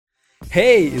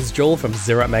Hey, it's Joel from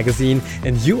Zero Magazine,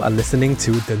 and you are listening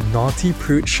to The Naughty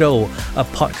Prude Show, a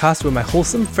podcast where my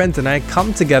wholesome friends and I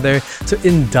come together to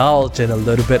indulge in a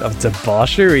little bit of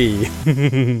debauchery.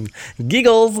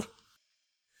 Giggles!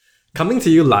 Coming to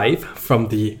you live from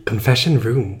the confession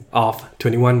room of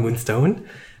 21 Moonstone,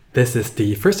 this is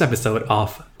the first episode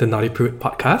of the Naughty Prude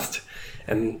podcast,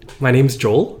 and my name's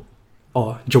Joel,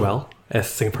 or Joel, as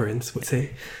Singaporeans would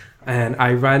say. And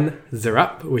I run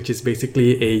Zerup, which is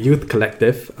basically a youth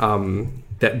collective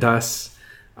that does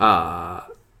an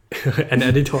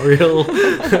editorial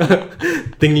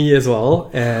thingy as well.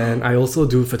 And I also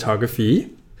do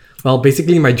photography. Well,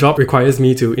 basically my job requires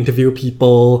me to interview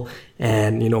people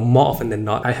and, more often than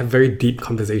not, I have very deep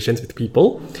conversations with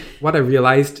people. What I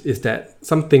realized is that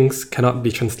some things cannot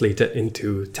be translated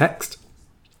into text.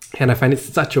 And I find it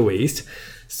such a waste.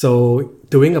 So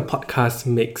doing a podcast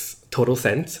makes total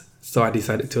sense. So I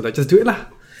decided to just do it lah.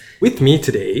 With me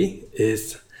today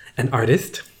is an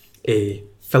artist, a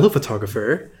fellow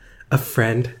photographer, a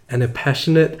friend, and a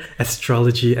passionate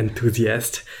astrology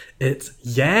enthusiast. It's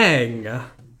Yang.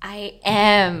 I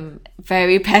am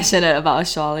very passionate about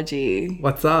astrology.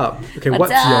 What's up? Okay,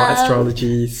 what's your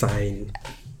astrology sign?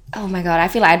 Oh my god, I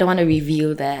feel like I don't want to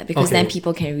reveal that because then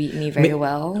people can read me very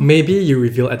well. Maybe you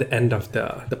reveal at the end of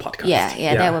the podcast.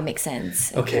 Yeah, that would make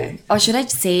sense. Okay. Or should I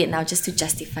say it now just to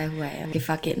justify who I am? Okay,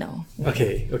 fuck it, no.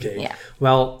 Okay. Yeah.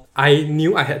 Well, I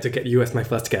knew I had to get you as my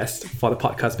first guest for the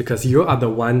podcast because you are the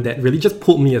one that really just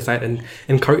pulled me aside and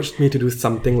encouraged me to do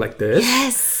something like this.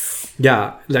 Yes!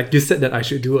 Yeah, like you said that I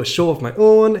should do a show of my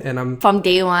own and From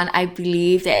day one, I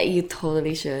believe that you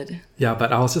totally should. Yeah,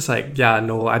 but I was just like,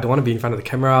 no, I don't want to be in front of the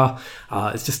camera.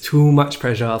 It's just too much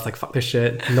pressure. I was like, fuck this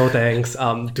shit. No thanks.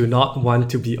 Do not want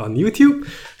to be on YouTube.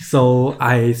 So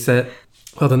I said,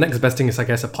 well, the next best thing is, I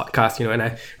guess, a podcast, and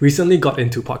I recently got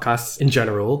into podcasts in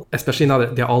general, especially now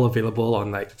that they're all available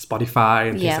on like Spotify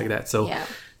and things like that. So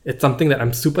it's something that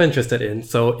I'm super interested in.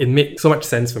 So it made so much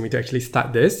sense for me to actually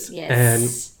start this. Yes.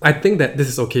 And I think that this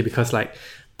is okay because like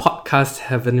podcasts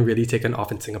haven't really taken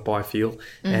off in Singapore, I feel.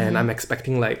 And I'm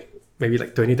expecting maybe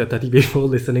 20 to 30 people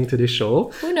listening to this show.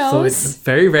 Who knows? So it's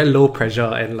very, very low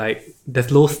pressure and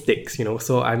there's low stakes,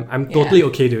 So I'm totally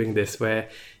okay doing this where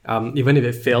even if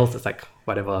it fails, it's like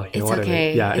whatever. It's what okay. I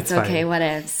mean? Yeah, it's okay.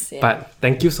 Whatevs. Yeah. But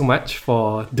thank you so much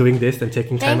for doing this and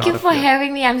taking time out. Thank you for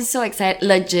having me. I'm so excited.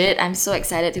 Legit, I'm so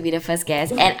excited to be the first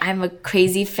guest. And I'm a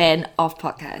crazy fan of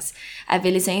podcasts. I've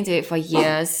been listening to it for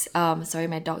years. Sorry,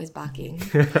 my dog is barking.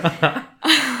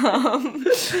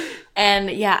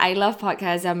 And yeah, I love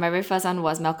podcasts. My very first one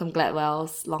was Malcolm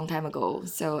Gladwell's long time ago.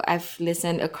 So I've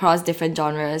listened across different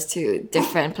genres to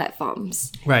different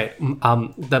platforms. Right.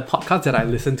 The podcasts that I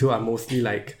listen to are mostly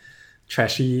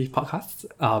trashy podcasts.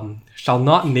 Shall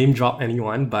not name drop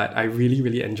anyone, but I really,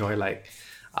 really enjoy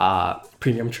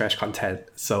premium trash content.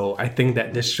 So I think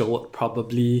that this show would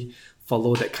probably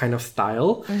follow that kind of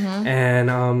style. And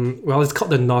it's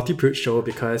called the Naughty Prude Show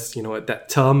because that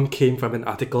term came from an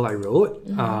article I wrote.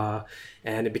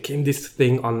 And it became this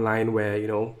thing online where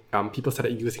people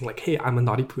started using hey, I'm a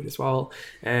naughty prude as well,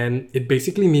 and it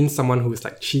basically means someone who's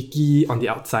cheeky on the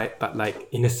outside but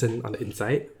innocent on the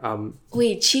inside.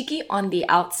 Wait, cheeky on the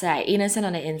outside, innocent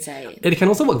on the inside. It can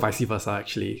also work vice versa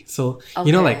actually. So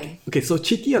so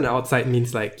cheeky on the outside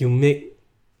means you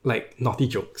make naughty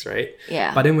jokes, right?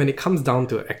 Yeah. But then when it comes down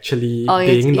to actually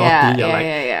being naughty, you're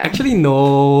actually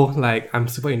no, I'm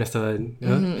super innocent.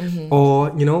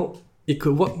 Or it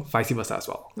could work vice versa as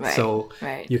well. Right. So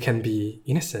you can be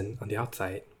innocent on the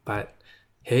outside, but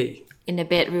hey, in the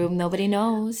bedroom, nobody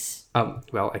knows.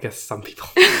 Well, I guess some people.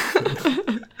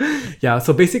 Yeah.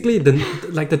 So basically,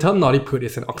 the term naughty prude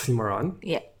is an oxymoron.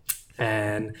 Yeah.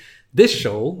 And this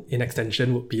show, in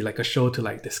extension, would be a show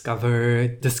to discover,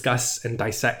 discuss, and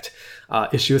dissect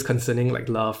issues concerning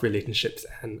love, relationships,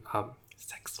 and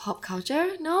sex. Pop culture?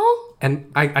 No?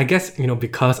 And I guess,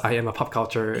 because I am a pop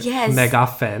culture mega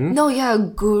fan. No, you're a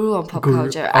guru on pop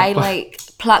culture. I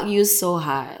plug you so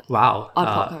hard. Wow. On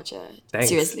pop culture. Thanks.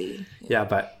 Seriously. Yeah,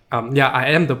 but I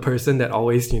am the person that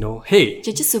always, hey.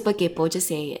 You're just super kaypo, just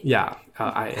say it. Yeah,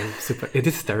 I am super. It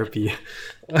is therapy.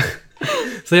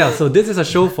 So this is a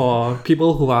show for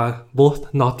people who are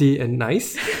both naughty and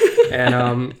nice.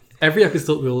 And every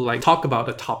episode we'll talk about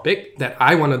a topic that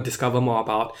I want to discover more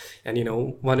about and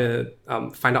want to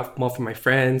find out more from my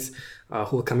friends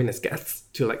who will come in as guests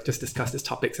to just discuss these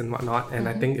topics and whatnot. And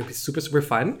I think it'll be super, super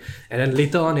fun. And then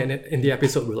later on in the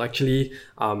episode we'll actually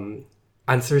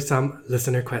answer some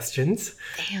listener questions.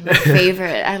 Damn, my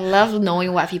favorite. I love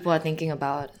knowing what people are thinking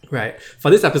about. Right.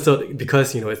 For this episode,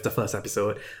 because, it's the first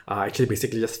episode, I actually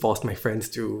basically just forced my friends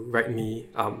to write me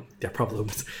their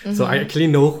problems. So I actually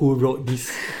know who wrote these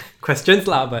questions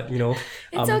lah, but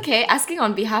It's okay. Asking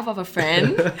on behalf of a friend.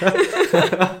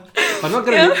 I'm not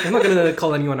gonna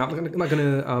call anyone out. I'm not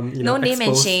gonna No name and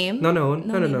expose. shame. No.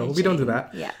 name and We don't do shame. that.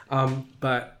 Yeah.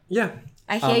 But yeah.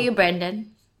 I hear you,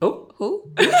 Brandon. Oh. Who?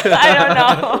 I don't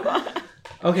know.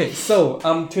 Okay. So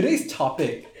today's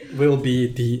topic will be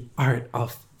the art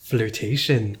of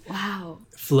flirtation. Wow.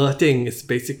 Flirting is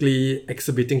basically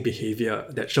exhibiting behavior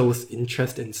that shows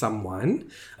interest in someone,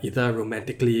 either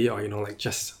romantically or,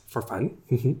 just for fun.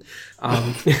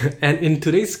 And in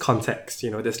today's context,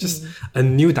 there's just a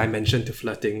new dimension to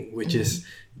flirting, which is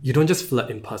you don't just flirt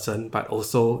in person, but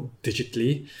also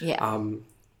digitally. Yeah.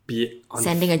 Be it on...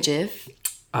 Sending a GIF.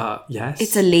 Yes.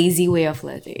 It's a lazy way of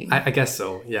flirting. I guess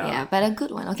so, yeah. Yeah, but a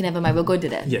good one. Okay, never mind. We'll go to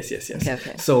that. Yes.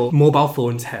 Okay. So mobile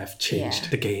phones have changed Yeah.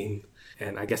 the game.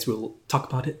 And I guess we'll talk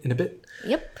about it in a bit.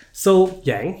 Yep. So,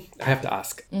 Yang, I have to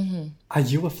ask, are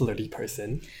you a flirty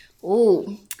person? Oh,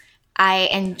 I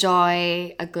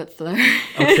enjoy a good flirt.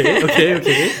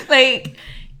 Okay. Like,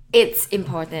 it's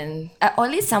important. Or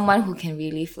at least someone who can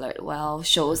really flirt well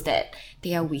shows that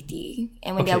they are witty.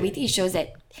 And when they're Okay. witty, it shows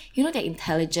that, they're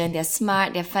intelligent, they're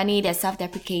smart, they're funny, they're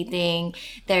self-deprecating,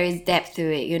 there is depth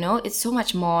to it, It's so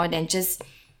much more than just...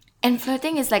 And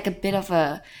flirting is like a bit of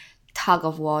a tug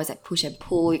of war. It's like push and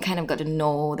pull. You kind of got to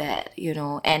know that,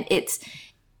 and it's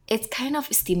kind of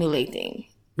stimulating.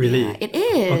 Really? Yeah, it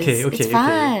is. Okay. It's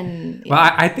fun. Well,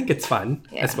 I think it's fun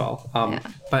as well.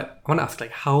 But I want to ask,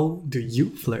 how do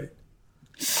you flirt?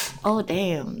 Oh,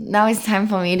 damn. Now it's time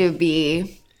for me to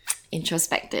be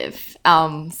introspective,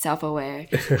 self-aware.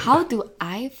 How do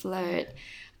I flirt?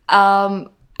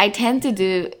 I tend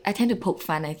to poke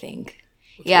fun, I think.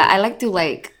 Okay. Yeah, I like to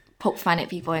poke fun at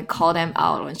people and call them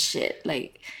out on shit.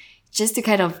 Just to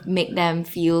kind of make them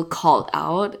feel called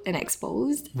out and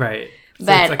exposed. Right. So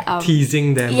But, it's like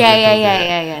teasing them.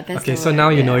 Yeah. That's okay, the so word, now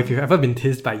yeah. if you've ever been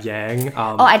teased by Yang,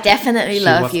 I definitely she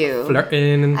love was you.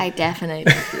 Flirting. I definitely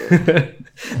love you.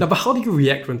 No, but how do you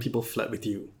react when people flirt with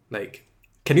you?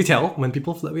 Can you tell when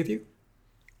people flirt with you?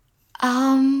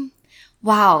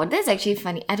 Wow, that's actually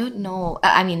funny. I don't know.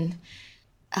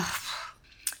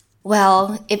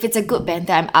 Well, if it's a good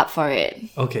banter, I'm up for it.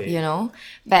 Okay.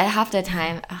 But half the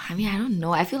time, I don't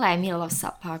know. I feel like I meet a lot of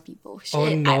subpar people. Shit. Oh,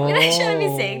 no. I shouldn't be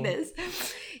saying this.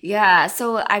 Yeah,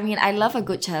 so I love a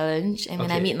good challenge. And when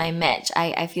I Okay. meet my match,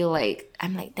 I feel like,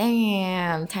 I'm like,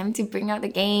 damn, time to bring out the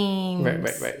game. Right.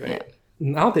 Yeah.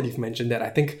 Now that you've mentioned that, I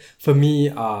think for me,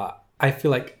 I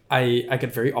feel like I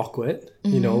get very awkward,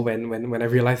 when I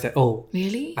realize that,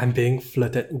 Really? I'm being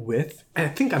flirted with. I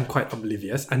think I'm quite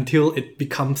oblivious until it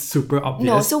becomes super obvious.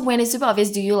 No, so when it's super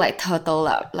obvious, do you turtle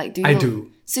up? Do you? I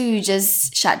do. So you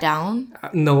just shut down?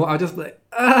 No, I'll just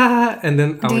and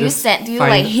then I'll Do you just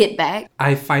hit back?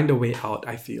 I find a way out,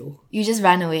 I feel. You just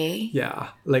run away? Yeah.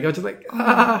 I'll just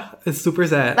it's super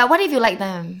sad. But what if you like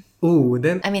them? Ooh,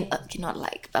 then Not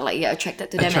but you're attracted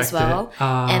to them as Attracted.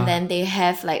 well. And then they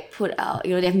have put out,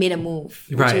 they've made a move.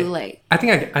 Would right. you I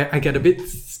think I get a bit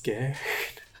scared.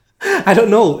 I don't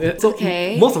know. So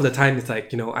Okay. most of the time it's I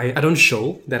don't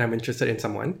show that I'm interested in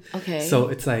someone. Okay. So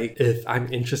it's if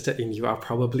I'm interested in you, I'll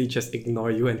probably just ignore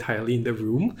you entirely in the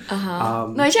room.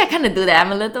 No, actually I kind of do that.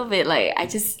 I'm a little bit I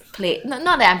just play, not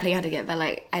that I'm playing hard to get, but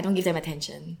I don't give them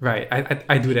attention. Right.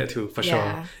 I do that too, for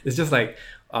Yeah. sure. It's just I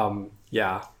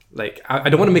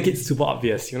don't want to make it super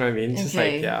obvious, you know what I mean? It's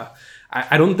Okay. just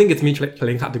I don't think it's me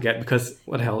playing hard to get, because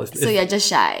what the hell is So you're just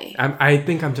shy. I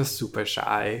think I'm just super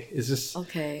shy. It's just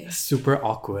Okay. super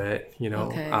awkward,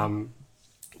 Okay.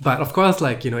 But of course,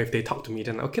 if they talk to me,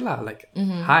 then okay lah,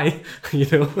 hi,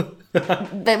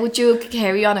 But would you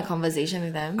carry on a conversation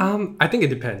with them? I think it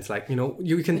depends. You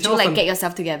can would tell you get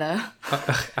yourself together?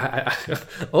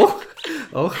 oh,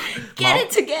 Get Mom. it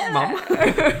together!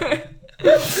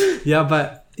 Yeah,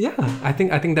 but yeah, I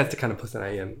think that's the kind of person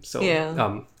I am. So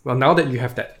Yeah. well, now that you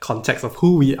have that context of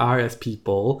who we are as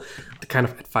people, the kind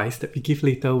of advice that we give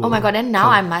later. Oh my god, and now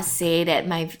I must say that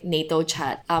my natal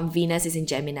chart, Venus is in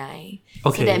Gemini.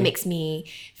 Okay. So that makes me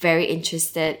very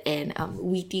interested in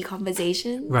witty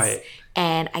conversations. Right.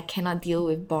 And I cannot deal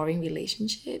with boring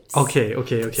relationships. Okay.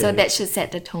 So that should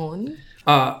set the tone.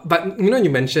 But you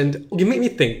mentioned, you made me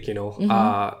think,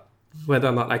 Mm-hmm. whether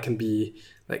or not I can be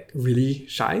really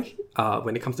shy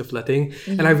when it comes to flirting.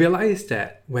 Mm-hmm. And I realized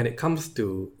that when it comes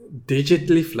to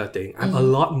digitally flirting, I'm a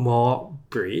lot more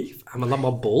brave. I'm a lot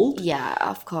more bold. Yeah,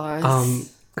 of course.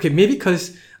 Okay, maybe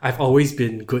because I've always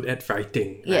been good at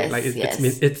writing. Right? Yes, Like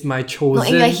yes. it's my No, chosen.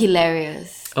 and you're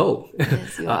hilarious. Oh,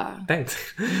 Yes, you are. thanks.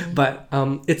 But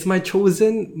it's my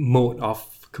chosen mode of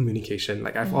communication.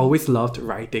 Like I've always loved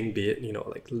writing, be it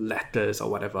like letters or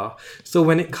whatever. So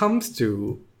when it comes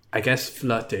to, I guess,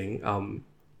 flirting,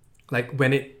 like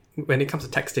when it comes to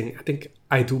texting, I think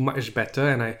I do much better,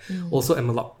 and I also am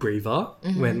a lot braver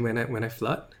when I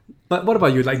flirt. But what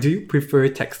about you? Like, do you prefer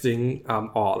texting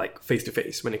or like face to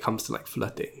face when it comes to like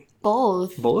flirting?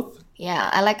 Both. Both? Yeah,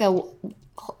 I like a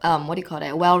what do you call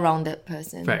that? A well-rounded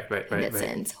person. Right, in that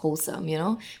sense, wholesome.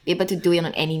 Be able to do it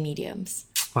on any mediums.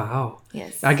 Wow.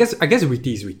 Yes. I guess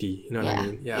witty is witty. You know what I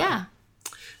mean? Yeah.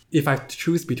 If I have to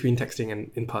choose between texting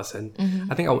and in person,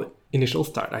 I think I would initial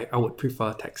start. I would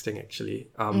prefer texting actually.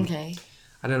 Okay.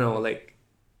 I don't know, like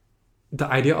the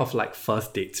idea of like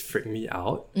first dates freak me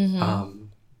out.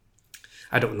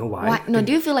 I don't know why. Why? No,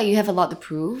 do you feel like you have a lot to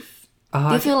prove?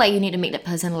 Do you feel like you need to make that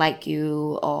person like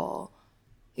you, or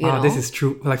you know? This is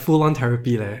true. Like full on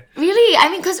therapy there. Really? I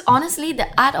mean, because honestly, the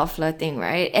art of flirting,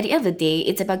 right? At the end of the day,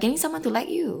 it's about getting someone to like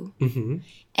you.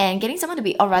 And getting someone to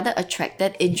be, or rather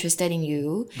attracted, interested in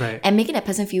you. Right. And making that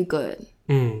person feel good.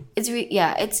 It's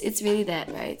it's really that,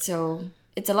 right? So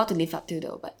it's a lot to live up to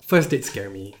though. But First dates scare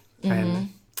me.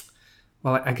 And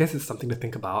well, I guess it's something to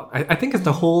think about. I think it's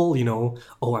the whole,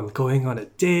 oh, I'm going on a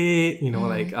date,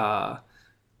 like,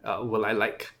 will I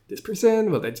like this person?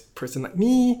 Will this person like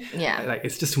me? Yeah. Like,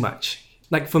 it's just too much.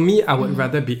 Like, for me, I would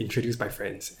rather be introduced by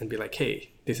friends and be like, hey,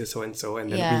 this is so-and-so.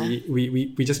 And then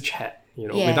we just chat,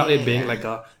 without it being like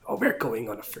we're going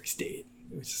on a first date.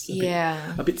 It's just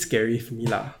a bit scary for me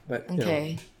lah. But,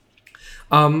 okay.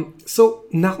 So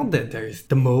now that there is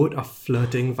the mode of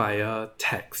flirting via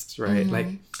text, right?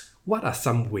 Like, what are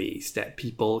some ways that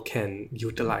people can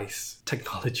utilize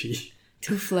technology?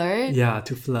 To flirt? Yeah,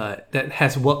 to flirt. That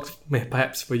has worked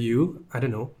perhaps for you. I don't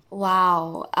know.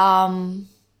 Wow.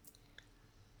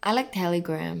 I like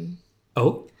Telegram.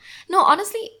 Oh? No,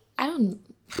 honestly, I don't.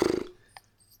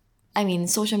 I mean,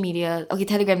 social media. Okay,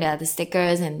 Telegram, there are the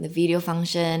stickers and the video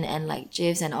function and like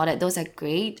GIFs and all that. Those are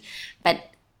great. But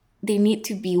they need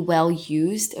to be well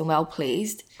used and well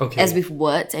placed. Okay. As with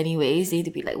words, anyways, they need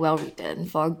to be like well written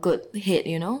for a good hit,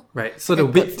 Right. So the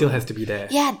wit still has to be there.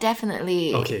 Yeah,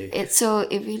 definitely. Okay. It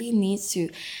really needs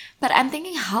to. But I'm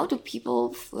thinking, how do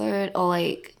people flirt, or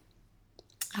like,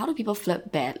 how do people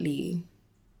flirt badly?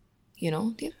 Do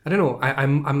you? I don't know.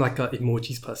 I'm like a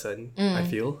emojis person. I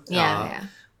feel. Yeah.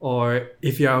 Or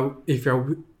if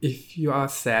you are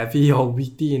savvy or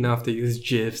witty enough to use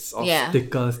GIFs or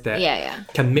stickers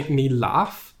that can make me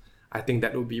laugh, I think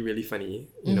that would be really funny.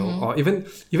 Or even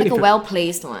Like if a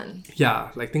well-placed one. yeah,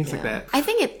 like things like that. I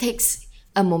think it takes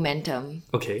a momentum.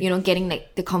 Okay. Getting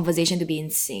like the conversation to be in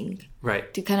sync.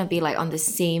 Right. To kind of be like on the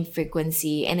same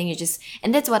frequency, and then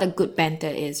and that's what a good banter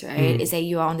is, right? It's that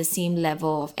you are on the same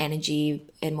level of energy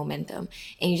and momentum,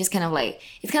 and you just kind of like,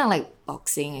 it's kind of like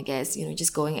boxing, I guess,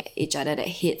 just going at each other that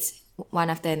hits one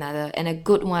after another. And a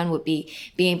good one would be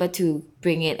being able to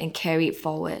bring it and carry it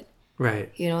forward.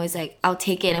 Right. It's like, I'll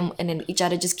take it, and then each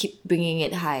other just keep bringing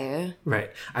it higher.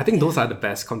 Right. I think those are the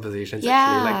best conversations, Yeah.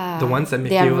 actually. Like the ones that make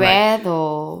They're you rare like...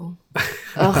 though.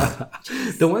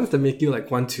 The ones that make you like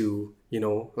want to,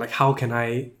 like, how can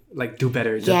I like do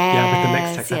better with the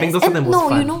next text. I think those are the most fun.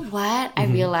 No, you know what? I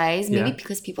realized maybe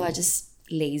because people are just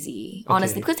lazy.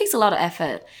 Honestly, because it takes a lot of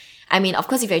effort. I mean, of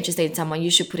course, if you're interested in someone, you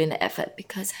should put in the effort,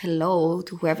 because hello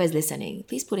to whoever is listening,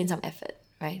 please put in some effort,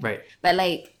 right? Right. But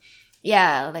like,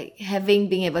 like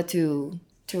being able to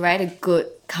write a good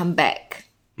comeback.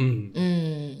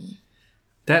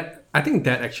 That, I think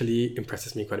that actually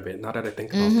impresses me quite a bit now that I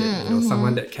think about it.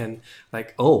 Someone that can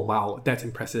like, oh wow, that's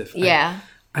impressive. Yeah.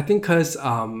 I think because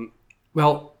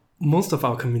most of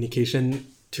our communication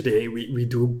today we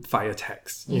do via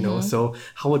text, so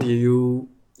how do you,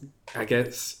 I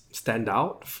guess, stand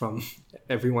out from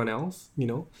everyone else,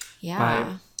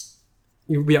 Yeah.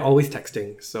 We are always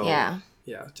texting, so Yeah.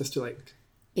 just to like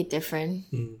Be different.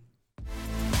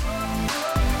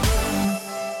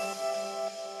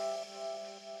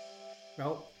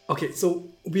 Well, okay, so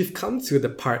we've come to the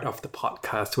part of the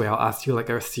podcast where I'll ask you like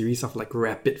a series of like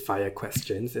rapid fire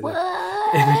questions in a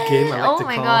game I like to Oh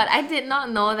my call... god, I did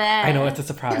not know that. I know, it's a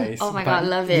surprise. Oh my but god,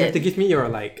 love You have it. to give me your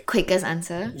like... Quickest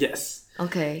answer? Yes.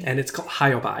 Okay. And it's called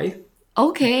Hi or Bye.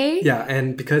 Okay. Yeah,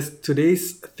 and because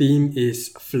today's theme is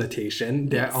flirtation,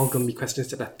 they're all going to be questions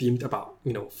that are themed about,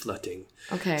 flirting.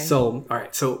 Okay. So, all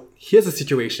right, so here's a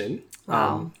situation.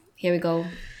 Wow. Here we go.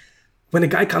 When a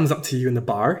guy comes up to you in the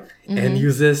bar and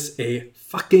uses a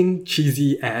fucking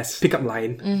cheesy ass pickup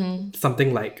line,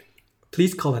 something like,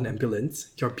 please call an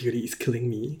ambulance, your beauty is killing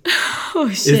me. Oh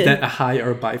Is shit. that a high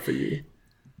or a buy for you?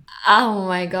 Oh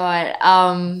my god.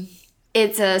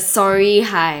 It's a sorry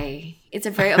hi. It's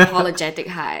a very apologetic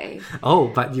hi. Oh,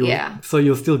 but Yeah. so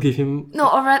you'll still give him. No,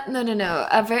 no.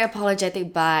 A very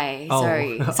apologetic bye. Oh.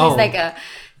 Sorry. So Oh. it's like a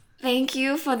thank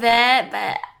you for that,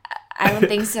 but I don't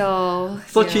think so.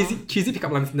 So you know. cheesy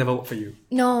pickup lines never work for you.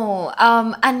 No,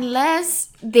 unless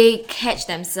they catch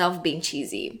themselves being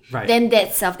cheesy. Right. Then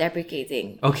that's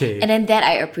self-deprecating. Okay. And then that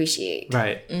I appreciate.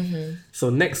 Right. So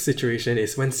next situation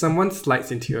is when someone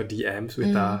slides into your DMs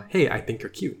with "Hey, I think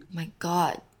you're cute." My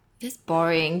god. That's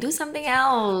boring. Do something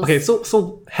else. Okay,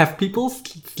 so have people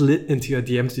slid into your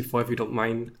DMs before, if you don't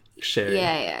mind sharing?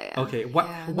 Yeah. Okay, what?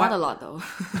 Yeah, what? not a lot though.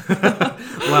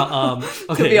 Well,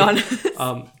 okay. To be honest.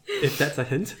 If that's a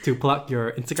hint to plug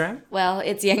your Instagram, Well,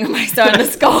 it's Yangermeister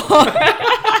underscore.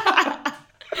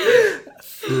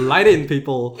 slide in,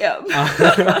 people. Yep.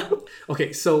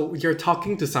 Okay, so you're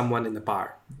talking to someone in the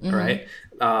bar, right?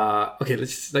 Okay,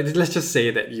 let's just say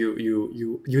that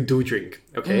you do drink,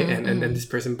 okay, and then this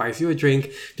person buys you a drink.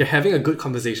 They're having a good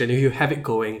conversation, you have it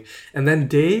going, and then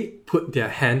they put their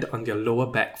hand on your lower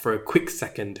back for a quick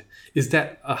second. Is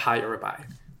that a high or a buy?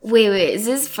 Wait. Is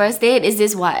this first date? Is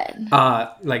this what?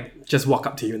 Like just walk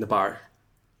up to you in the bar.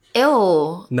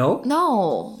 Ew. No?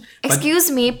 No. Excuse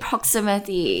me,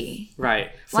 proximity. Right.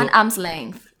 One arm's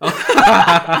length.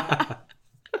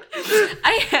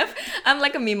 I'm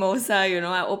like a mimosa, you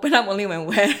know. I open up only when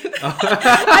wet.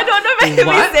 I don't know if I can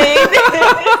be saying this.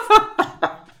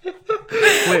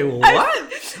 Wait, what?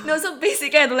 No, so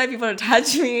basically I don't like people to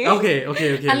touch me. Okay.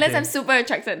 Unless I'm super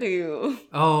attracted to you.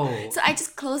 Oh. So I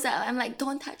just close up. I'm like,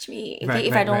 don't touch me. Okay, Right,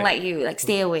 if right, I don't right. like you, like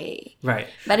stay away. Right.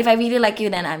 But if I really like you,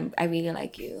 then I really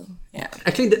like you. Yeah.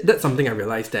 Actually, that's something I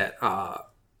realized that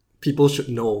people should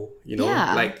know, you know?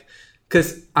 Yeah. Like,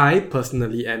 because I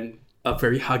personally am a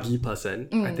very huggy person.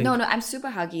 I think. No, I'm super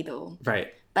huggy though.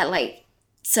 Right. But like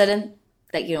certain,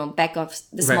 like, you know, back of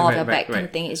the small of your back kind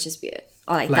of thing is just weird.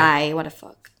 Or like thigh, what the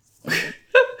fuck.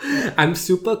 I'm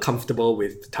super comfortable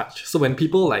with touch. So when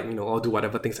people like, you know, or do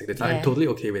whatever things like this, I'm Yeah. totally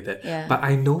okay with it. Yeah. But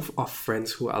I know of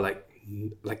friends who are like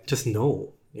just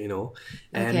no, you know?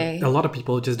 And Okay. a lot of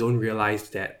people just don't realize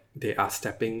that they are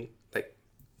stepping like,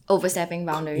 Overstepping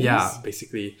boundaries. yeah,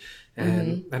 basically.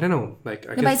 And I don't know, like,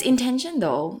 I No, but guess, it's intention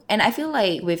though. And I feel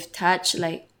like with touch,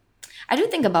 like, I do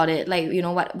think about it, like, you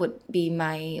know, what would be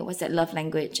my, what's that, love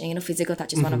language? And, you know, physical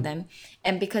touch is one of them.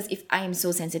 And because if I am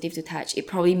so sensitive to touch, it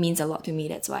probably means a lot to me,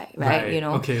 that's why, right? You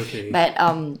know? Okay. But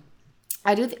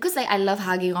I do, because like, I love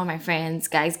hugging all my friends,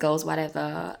 guys, girls,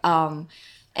 whatever.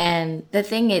 And the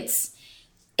thing, it's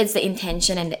the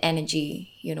intention and the energy,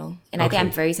 you know? And I think Okay.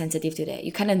 I'm very sensitive to that.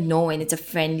 You kind of know when it's a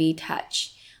friendly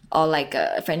touch or like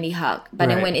a friendly hug. But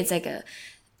then Right. when it's like a,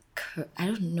 I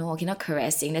don't know, okay, not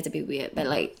caressing, that's a bit weird, but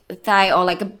like a thigh or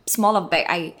like a smaller back,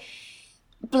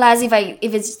 plus if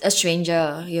it's a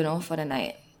stranger, you know, for the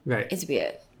night, Right. it's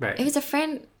weird. Right. If it's a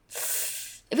friend,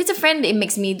 it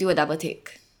makes me do a double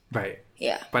take. Right.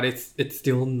 Yeah. But it's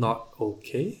still not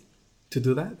okay to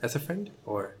do that as a friend,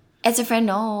 or As a friend,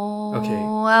 no.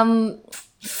 Okay.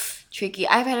 Tricky.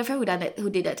 I've had a friend who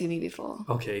did that to me before.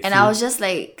 okay. And see, I was just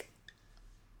like,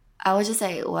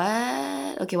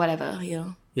 what? Okay, whatever, you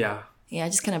know. yeah. Yeah, I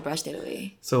just kind of brushed it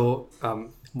away. So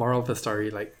moral of the story,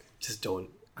 like, just don't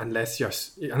unless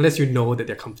you know that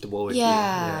they're comfortable with you.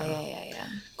 Yeah.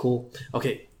 Cool.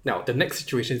 Okay. Now the next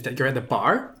situation is that you're at the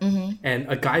bar and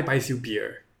a guy buys you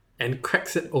beer and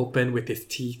cracks it open with his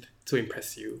teeth to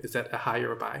impress you. Is that a high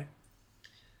or a buy?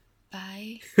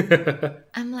 Bye.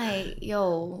 I'm like,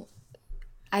 yo,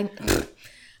 I'm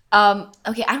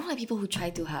okay, I don't like people who try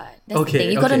too hard. That's Okay, the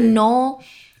thing. You gotta okay. know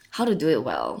how to do it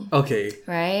well, Okay.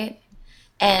 right?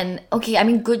 And okay, I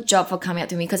mean, good job for coming up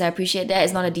to me because I appreciate that.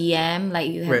 It's not a DM. Like,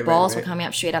 you have Right, balls right. for coming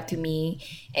up straight up to me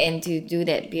and to do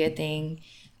that beer thing.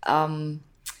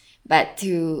 But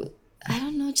to, I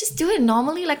don't know, just do it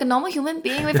normally like a normal human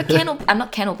being with a can opener. I'm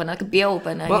not can opener, like a beer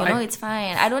opener. Well, you know, I- it's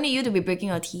fine. I don't need you to be breaking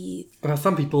your teeth. Well,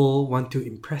 some people want to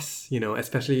impress, you know,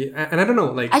 especially, and I don't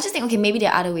know, like, I just think, okay, maybe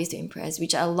there are other ways to impress,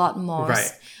 which are a lot more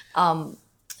Right.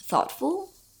 thoughtful.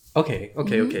 okay.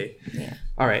 Yeah.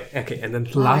 All right. Okay. And then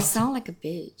Wow, I last. sound like a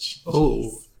bitch. Oh.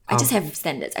 Jeez. I just have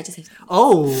standards.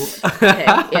 Oh. Okay,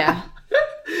 yeah.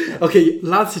 Okay.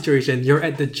 Last situation. You're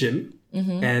at the gym,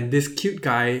 and this cute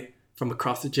guy from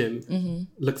across the gym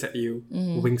looks at you,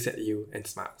 winks at you, and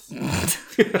smiles.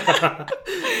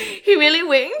 He really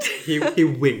winked. he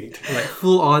winked, like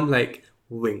full on, like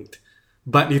winked.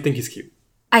 But you think he's cute?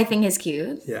 I think he's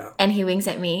cute. Yeah. And he winks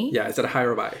at me. Yeah. Is that a high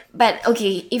or a buy? But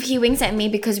okay, if he winks at me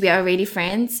because we are already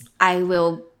friends, I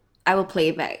will play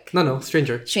it back. No,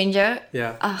 stranger. Stranger?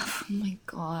 Yeah. Oh my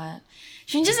god.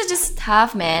 Strangers are just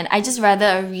tough, man. I just rather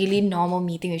a really normal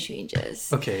meeting with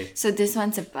strangers. Okay. So this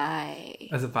one's a bye.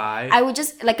 As a bye? I would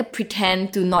just like a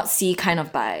pretend to not see kind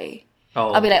of bye.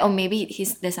 Oh. I'll be like, oh, maybe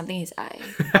there's something in his eye.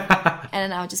 And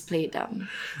then I'll just play it dumb.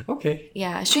 Okay.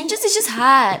 Yeah, strangers is just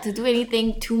hard to do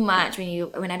anything too much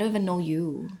when I don't even know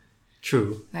you.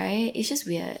 True. Right? It's just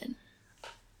weird.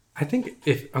 I think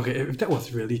if that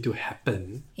was really to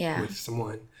happen Yeah. with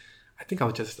someone, I think I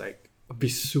would just like be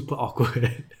super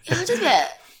awkward. Yeah, I'll just be like,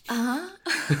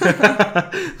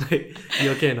 Like, you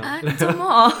okay now? some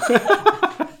more.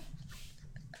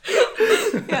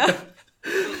 Yeah.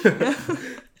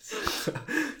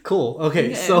 Cool.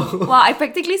 Okay, so Wow, I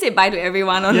practically say bye to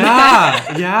everyone on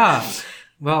yeah, yeah.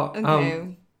 Well,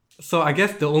 Okay. so I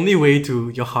guess the only way to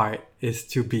your heart is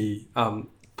to be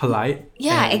polite.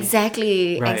 Yeah, and-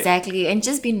 exactly. Right. Exactly. And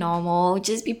just be normal.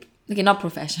 Just be okay, not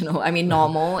professional. I mean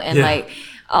normal and Yeah. like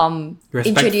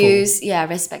Respectful. introduce,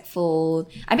 respectful.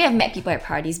 I mean I've met people at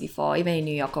parties before, even in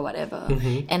New York or whatever.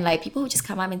 Mm-hmm. And like people who just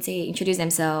come up and say introduce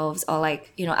themselves or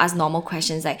like, ask normal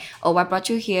questions like, oh, what brought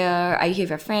you here? Are you here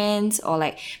with your friends? Or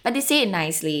like but they say it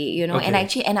nicely, and I Okay.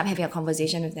 actually end up having a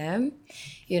conversation with them.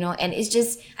 And it's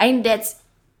just I think that's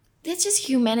just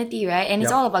humanity, right? And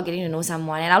it's Yep. all about getting to know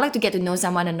someone. And I like to get to know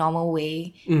someone a normal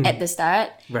way at the start.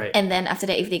 Right. And then after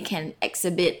that, if they can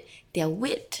exhibit their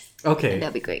wit, Okay. then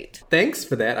that'll be great. Thanks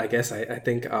for that. I guess I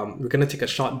think we're gonna take a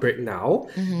short break now,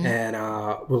 and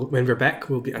when we're back,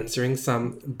 we'll be answering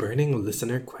some burning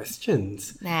listener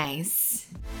questions. Nice.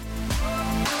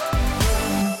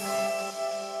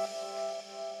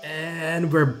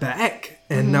 And we're back,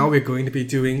 and now we're going to be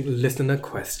doing listener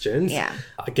questions. Yeah.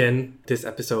 Again, this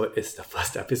episode is the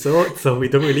first episode, so we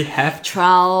don't really have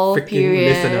Trial freaking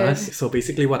period. listeners. So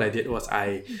basically what I did was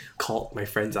I called my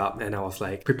friends up and I was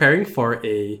like preparing for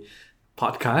a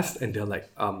podcast, and they're like,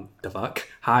 the fuck?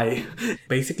 Hi.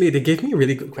 Basically, they gave me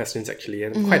really good questions actually,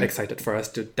 and I'm quite excited for us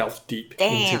to delve deep into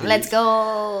Damn, these. let's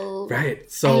go. Right.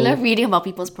 So I love reading about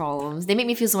people's problems. They make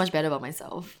me feel so much better about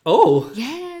myself. Oh,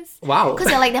 Yes. wow. Because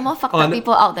they're like, they're more fucked up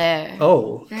people out there.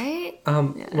 Oh. Right?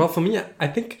 Well, for me, I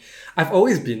think I've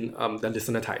always been the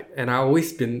listener type, and I've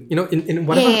always been, in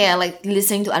whatever. Yeah, like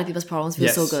listening to other people's problems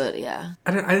feels so Yes. good. Yeah.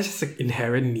 I just like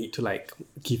inherent need to like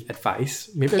give advice.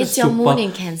 Maybe I'm It's your super, moon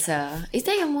in Cancer. Is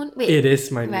that your moon? Wait. It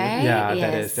is my moon. Right? Yeah,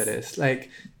 Yes. that is. Like,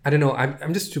 I don't know.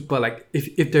 I'm just super like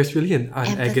if there's really an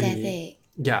agony. Empathetic.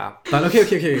 Yeah. But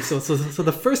okay. So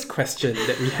the first question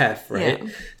that we have, right,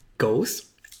 goes,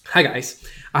 hi guys.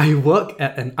 I work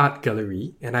at an art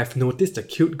gallery and I've noticed a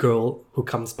cute girl who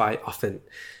comes by often.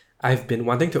 I've been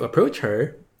wanting to approach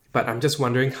her, but I'm just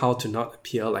wondering how to not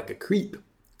appear like a creep.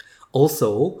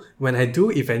 Also, when I do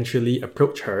eventually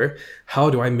approach her, how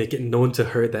do I make it known to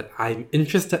her that I'm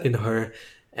interested in her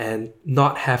and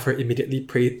not have her immediately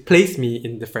place me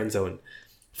in the friend zone?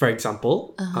 For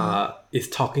example, is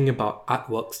talking about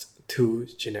artworks too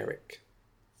generic?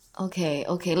 Okay,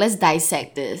 let's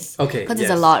dissect this. Okay, Because it's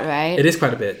yes. a lot, right? It is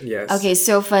quite a bit, yes. Okay,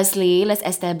 so firstly, let's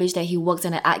establish that he works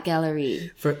in an art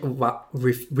gallery.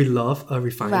 We love a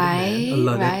refined man, a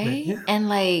learned man. Yeah. And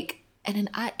like, at an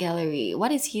art gallery,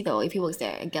 what is he though if he works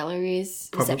there? A gallery's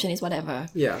receptionist, whatever.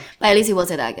 Yeah. But at least he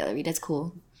works at the art gallery, that's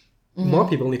cool. More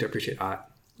people need to appreciate art.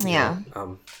 you Yeah.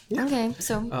 know. Okay,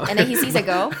 so, and then he sees a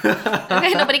girl.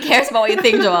 Okay, nobody cares about what you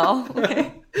think, Joel.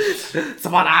 Okay. It's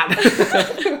about art.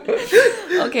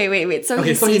 Okay, wait. So Okay,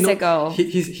 he so sees a girl.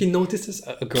 He notices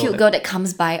a girl. Cute girl that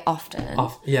comes by often.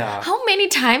 Yeah. How many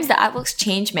times the artworks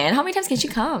change, man? How many times can she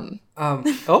come?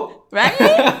 Oh. Right?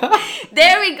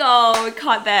 There we go. We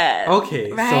caught that.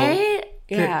 Okay. Right?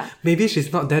 So, Yeah. maybe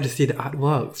she's not there to see the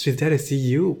artwork. She's there to see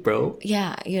you, bro.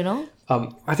 Yeah, you know?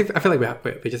 I feel like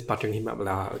we're just buttering him up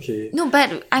lah. Okay. No,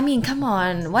 but I mean, come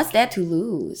on. What's there to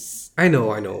lose? I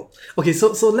know. Okay,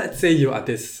 so let's say you are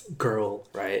this girl,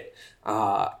 right?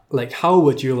 Like how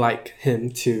would you like him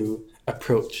to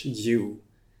approach you?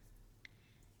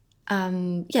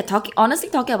 Yeah, honestly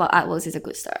talking about artworks is a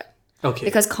good start. Okay.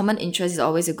 Because common interest is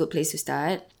always a good place to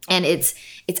start. And it's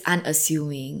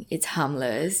unassuming. It's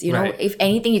harmless. You know, Right. if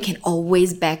anything, you can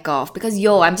always back off. Because,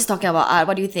 I'm just talking about art.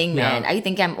 What do you think, man? Yeah. Are you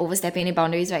thinking I'm overstepping any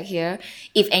boundaries right here?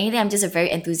 If anything, I'm just a very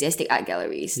enthusiastic art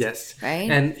gallerist. Yes. Right?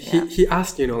 And he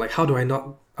asked, like, how do I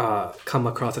not come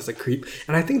across as a creep?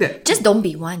 And I think that Just don't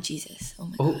be one, Jesus. Oh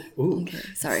my God. ooh, Okay,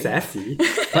 sorry. sassy.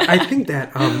 But I think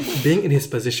that being in his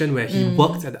position where he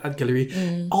works at the art gallery,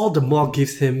 all the more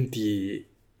gives him the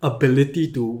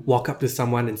ability to walk up to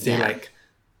someone and say Yeah. like,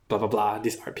 blah blah blah,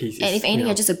 this art piece is, And if anything, you know,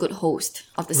 you're just a good host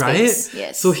of the right. space.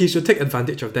 Yes. So he should take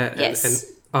advantage of that Yes.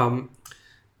 and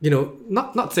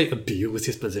not say abuse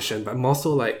his position, but more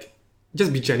so like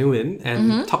just be genuine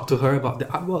and talk to her about the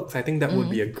artworks. I think that would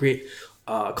be a great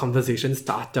conversation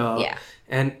starter. Yeah.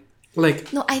 And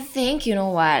like, No, I think, you know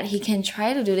what? He can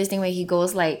try to do this thing where he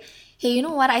goes like, hey, you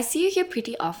know what? I see you here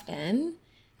pretty often.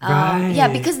 Yeah,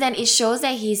 right. because then it shows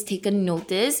that he's taken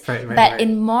notice, Right, but right.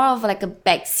 in more of like a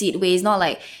backseat way. It's not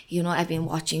like, you know, I've been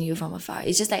watching you from afar.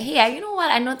 It's just like, hey, you know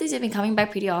what? I noticed you've been coming back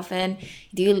pretty often.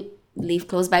 Do you live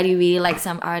close by? Do you really like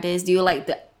some artists? Do you like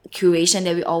the curation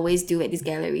that we always do at this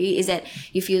gallery? Is that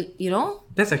you feel, you know?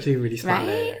 That's actually really smart.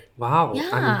 Right? Wow, Yeah.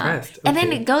 I'm impressed. And then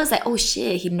Okay. it goes like, oh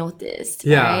shit, he noticed.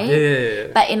 Yeah, right? yeah.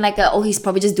 But in like a, oh, he's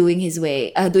probably just doing his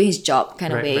way, doing his job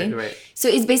kind of Right, way. right. So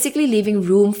it's basically leaving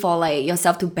room for like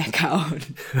yourself to back out.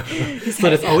 So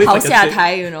there's always like a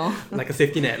Thai, you know. like a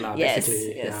safety net, Yes,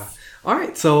 basically. yes. Yeah. All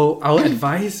right. So our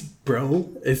advice, bro,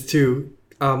 is to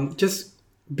just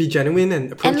be genuine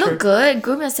and approach And look her. good,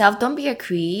 groom yourself. Don't be a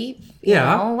creep. You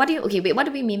Yeah. know? What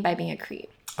do we mean by being a creep?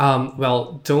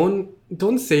 Well,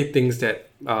 don't say things that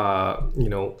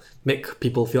make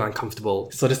people feel uncomfortable.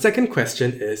 So the second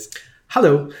question is,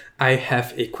 hello, I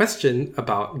have a question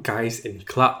about guys in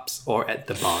clubs or at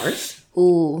the bars.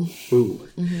 Ooh. Ooh.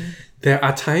 There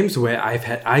are times where I've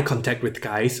had eye contact with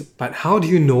guys, but how do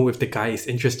you know if the guy is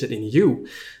interested in you?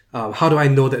 How do I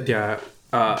know that they are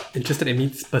interested in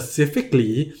me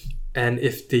specifically? And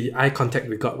if the eye contact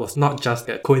we got was not just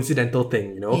a coincidental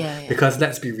thing, Yeah. Because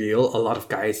let's be real, a lot of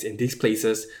guys in these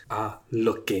places are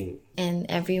looking. And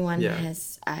everyone Yeah.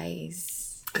 has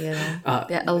eyes. You know,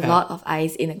 there are a lot of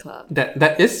eyes in a club.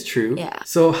 That is true. Yeah.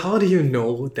 So how do you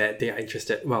know that they are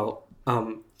interested? Well,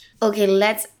 Okay,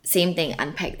 let's same thing.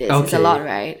 Unpack this. It's a Okay. lot,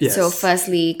 right? Yes. So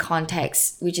firstly,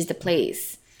 context, which is the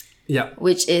place, yeah.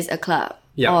 which is a club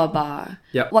Yeah. or a bar.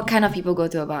 Yeah. What kind of people go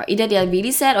to a bar? Either they're really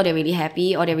sad or they're really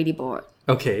happy or they're really bored.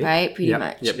 Okay. Right? Pretty Yep,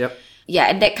 much. Yep. Yeah,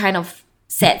 and that kind of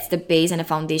sets the base and the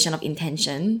foundation of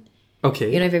intention.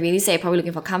 Okay. You know, if you're really sad, you're probably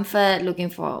looking for comfort, looking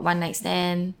for one night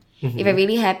stand. Mm-hmm. If you're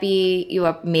really happy, you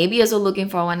are maybe also looking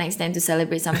for a one night stand to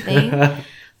celebrate something.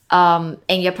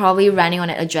 And you're probably running on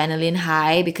an adrenaline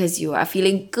high because you are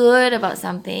feeling good about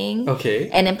something. Okay.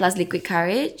 And then plus liquid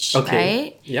courage, Okay.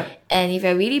 right? Yeah. And if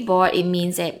you're really bored, it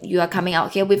means that you are coming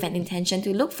out here with an intention to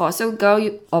look for. So girl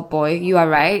or boy, you are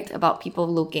right about people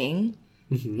looking.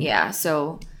 Yeah,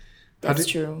 so that's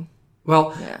true.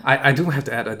 Well, Yeah. I do have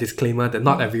to add a disclaimer that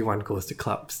not everyone goes to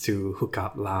clubs to hook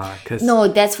up lah. Cause No,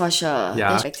 that's for sure.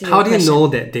 yeah. That's back to How your do you question. know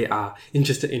that they are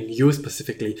interested in you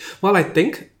specifically? Well, I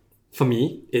think for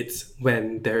me, it's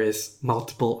when there is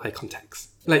multiple eye contacts.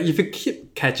 Like if you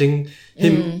keep catching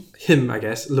him, I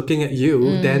guess, looking at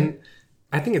you, then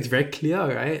I think it's very clear,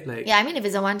 right? Like Yeah, I mean, if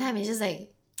it's a one time, it's just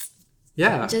like,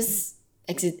 yeah.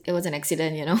 it was an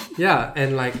accident, you know? Yeah,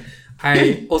 and like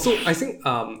I think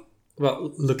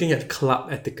well, looking at club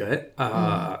etiquette,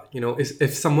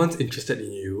 if someone's interested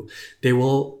in you, they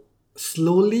will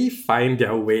slowly find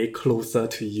their way closer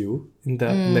to you in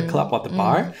the club or the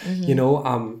bar.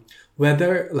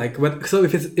 So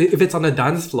if it's on a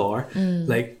dance floor,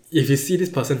 like if you see this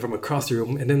person from across the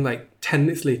room and then like 10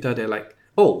 minutes later they're like,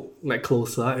 oh, like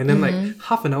closer, and then like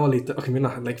half an hour later, okay, maybe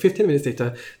not, like 15 minutes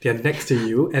later, they're next to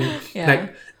you and Yeah.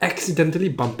 like accidentally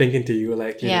bumping into you,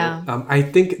 like, you Yeah. know, I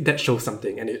think that shows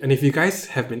something. And if you guys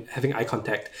have been having eye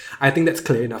contact, I think that's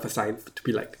clear enough a sign to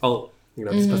be like, oh,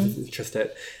 this person's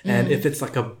interested. And if it's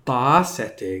like a bar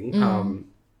setting,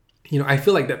 I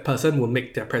feel like that person will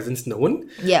make their presence known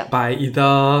Yeah. by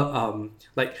either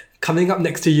like coming up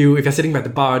next to you. If you're sitting by the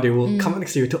bar, they will come up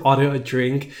next to you to order a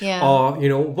drink, Yeah. or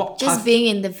walk Just past. being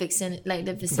in the vicinity,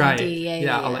 Right.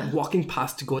 Yeah. Or like walking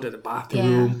past to go to the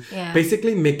bathroom. Yeah.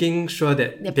 Basically making sure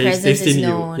that The they've presence seen is you.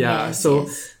 known, Yeah. yes, So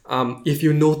yes. if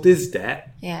you notice that,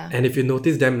 Yeah. and if you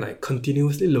notice them like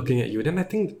continuously looking at you, then I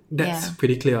think that's Yeah.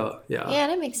 pretty clear. Yeah. Yeah,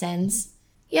 that makes sense.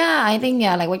 Yeah, I think,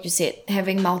 like what you said,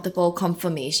 having multiple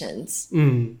confirmations.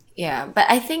 Yeah, but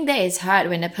I think that is hard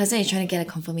when the person is trying to get a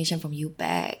confirmation from you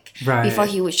back Right. before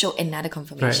he would show another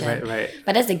confirmation. Right.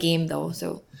 But that's the game though,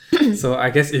 so. So I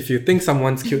guess if you think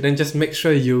someone's cute, then just make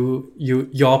sure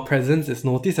your presence is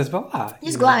noticed as well.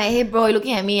 Just go out and, hey bro, you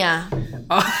looking at me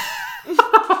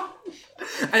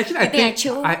Actually,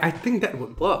 I think that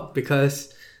would work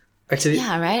because actually,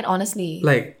 Yeah, right? Honestly.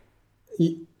 like,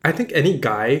 I think any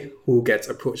guy who gets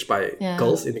approached by Yeah.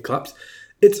 girls in the clubs,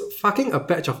 it's fucking a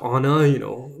badge of honor,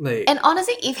 like. And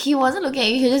honestly, if he wasn't looking at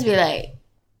you,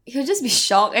 he'll just be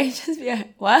shocked and he'll just be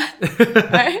like, what?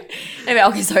 Right? And be like,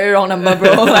 okay, sorry, wrong number,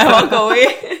 bro. I walk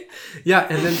away. Yeah,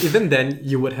 and then even then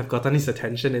you would have gotten his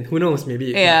attention, and who knows, maybe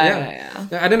Yeah.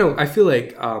 I don't know. I feel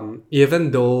like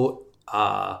even though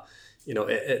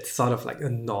it's sort of like a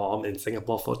norm in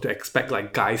Singapore to expect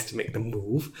like guys to make the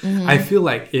move. I feel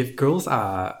like if girls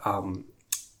are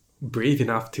brave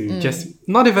enough to just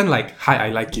not even like, hi, I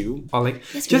like you, or like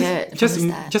That's weird from the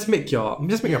start. just make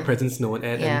your presence known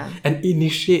and, Yeah. and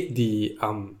initiate the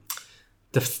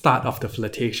start of the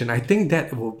flirtation. I think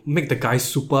that will make the guy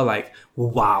super like,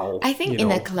 wow. I think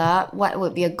in a club, what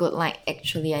would be a good line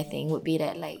actually, I think, would be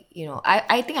that, like,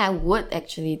 I think I would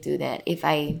actually do that if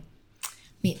I...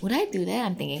 Wait, would I do that?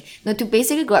 I'm thinking. No, to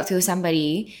basically go up to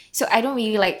somebody. So I don't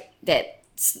really like that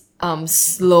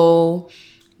slow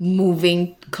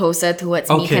moving closer towards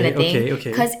me kind of thing.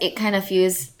 Okay. Because it kind of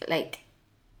feels like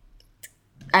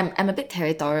I'm a bit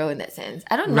territorial in that sense.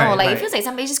 I don't know. It feels like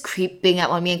somebody's just creeping up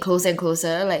on me and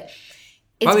closer. Like,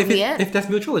 it's weird. If there's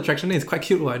mutual attraction, then it's quite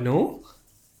cute, what? No?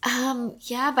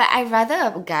 Yeah, but I'd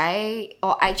rather a guy,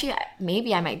 or actually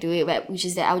maybe I might do it, but which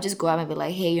is that I'll just go up and be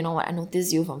like, hey, you know what? I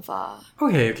noticed you from far.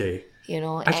 Okay. Actually,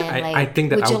 and like, I think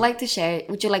that would you like to share?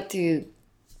 Would you like to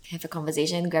have a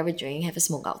conversation, grab a drink, have a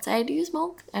smoke outside? Do you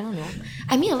smoke? I don't know.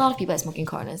 I meet a lot of people at smoking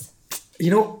corners.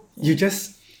 You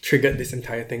just triggered this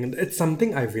entire thing. It's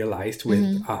something I realized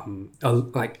with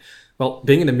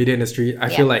being in the media industry, I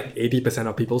feel like 80%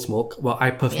 of people smoke. Well,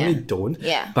 I personally don't.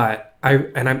 Yeah. But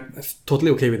I'm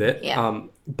totally okay with it. Yeah.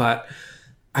 But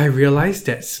I realized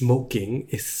that smoking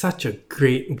is such a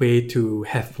great way to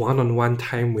have one-on-one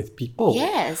time with people.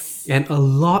 Yes. And a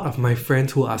lot of my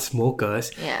friends who are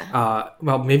smokers,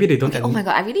 maybe they don't. Okay, oh my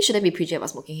god, I really shouldn't be preaching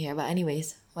about smoking here, but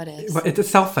anyways, what else? But it's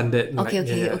self-funded.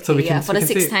 Okay. So we can, for the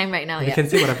sixth time right now. We can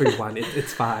say whatever we want.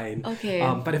 It's fine. Okay.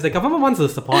 But if the government wants to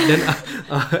support, then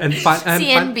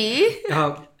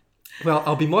CNB. Well,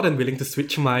 I'll be more than willing to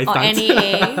switch my Or stance.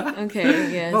 NEA.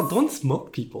 Okay, yes. Well, don't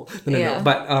smoke, people. No. Yeah.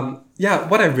 But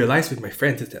what I realized with my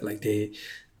friends is that like they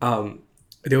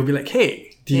will be like,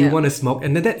 hey, do you want to smoke?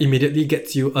 And then that immediately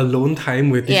gets you alone time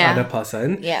with this other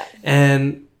person. Yeah.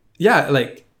 And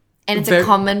like. And it's a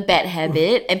common bad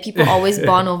habit, and people always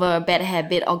bond over a bad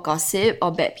habit or gossip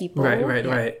or bad people.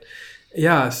 Right.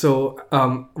 Yeah, so,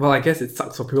 I guess it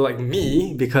sucks for people like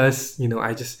me because,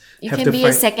 I just You have can to be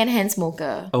find... a second-hand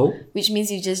smoker. Oh? Which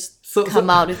means you just come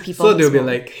out with people So who they'll be smoke.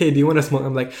 like, hey, do you want to smoke?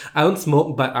 I'm like, I don't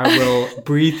smoke, but I will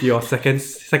breathe your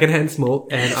second-hand smoke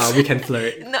and we can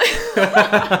flirt. No.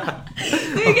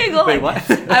 You can go. Wait, what?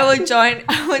 I will join.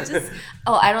 I will just...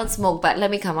 Oh, I don't smoke, but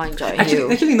let me come out and join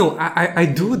you. Actually, no. I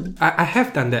do. I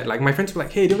have done that. Like my friends were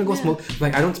like, "Hey, do you want to go smoke?"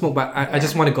 Like I don't smoke, but I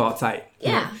just want to go outside.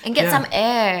 Yeah, and get some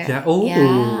air. Yeah. Oh.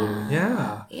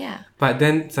 Yeah. Yeah. But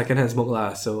then secondhand smoke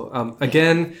lah. So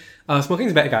again, smoking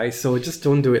is bad, guys. So just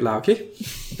don't do it lah. Okay.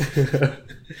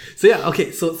 So yeah.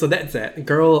 Okay. So that's it,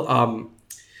 girl.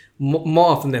 More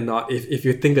often than not, if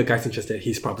you think a guy's interested,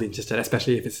 he's probably interested,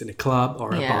 especially if it's in a club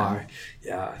or a bar.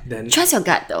 Yeah, then... Trust your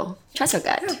gut, though. Trust your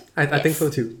gut. Yeah, I think so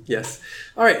too, yes.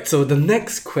 All right, so the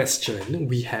next question,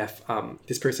 we have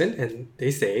this person, and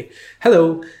they say,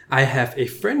 hello, I have a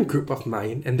friend group of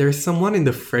mine, and there is someone in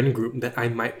the friend group that I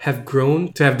might have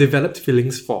grown to have developed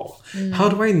feelings for. How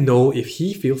do I know if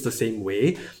he feels the same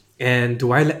way? And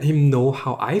do I let him know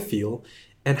how I feel?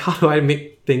 And how do I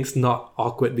make things not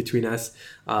awkward between us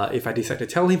if I decide to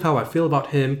tell him how I feel about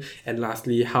him? And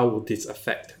lastly, how will this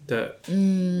affect the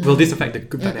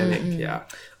group dynamic? Yeah.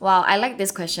 Wow, I like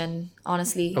this question,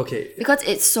 honestly. Okay. Because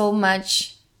it's so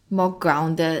much more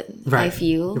grounded, I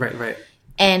feel. Right.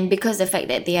 And because the fact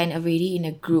that they are already in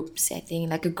a group setting,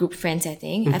 like a group friend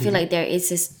setting, I feel like there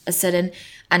is a certain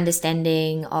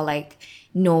understanding or like...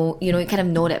 you kind of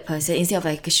know that person instead of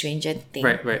like a stranger thing.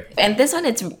 Right. And this one,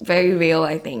 it's very real,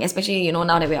 I think, especially, now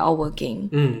that we're all working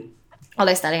or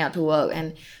like starting out to work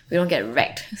and we don't get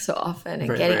wrecked so often and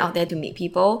getting out there to meet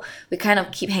people. We kind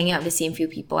of keep hanging out with the same few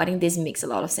people. I think this makes a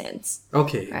lot of sense.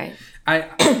 Okay. Right.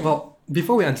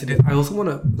 Before we answer this, I also want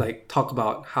to like talk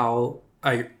about how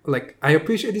I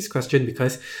appreciate this question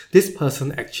because this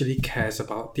person actually cares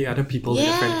about the other people in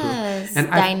the friend group. And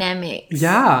dynamics.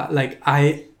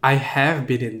 I have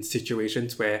been in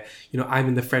situations where, I'm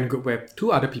in the friend group where two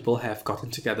other people have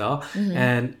gotten together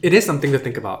and it is something to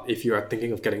think about if you are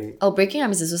thinking of getting... Oh, breaking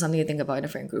up is also something to think about in a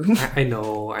friend group. I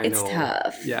know. It's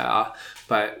tough. Yeah,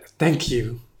 but thank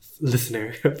you,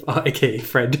 listener, aka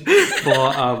friend,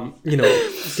 for,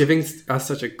 giving us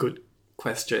such a good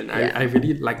question. I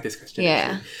really like this question.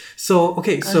 Yeah.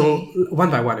 Actually. So, so one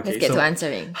by one. Okay, let's get to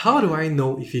answering. How do I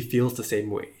know if he feels the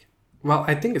same way? Well,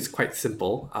 I think it's quite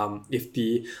simple. If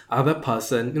the other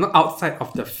person, outside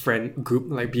of the friend group,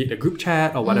 like be it a group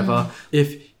chat or whatever,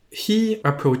 if he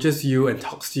approaches you and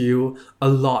talks to you a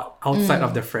lot outside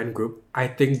of the friend group, I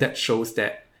think that shows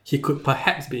that he could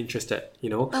perhaps be interested,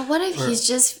 But what if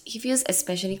he feels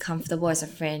especially comfortable as a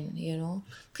friend,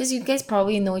 Because you guys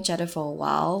probably know each other for a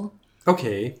while.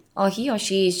 Okay. Or he or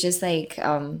she is just like,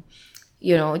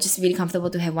 just really comfortable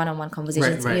to have one-on-one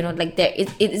conversations. Right. Like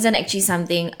it isn't actually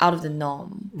something out of the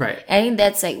norm. Right. I think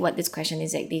that's like what this question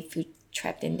is like. They feel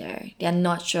trapped in there. They are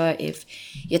not sure if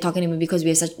you're talking to me because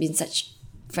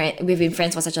we've been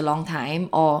friends for such a long time,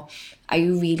 or are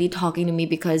you really talking to me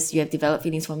because you have developed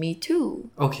feelings for me too?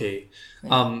 Okay.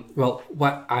 Well,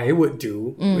 what I would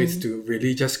do is to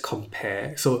really just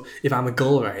compare. So if I'm a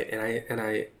girl, right, and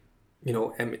I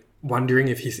am wondering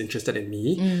if he's interested in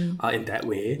me in that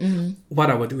way, what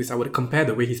I would do is I would compare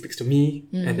the way he speaks to me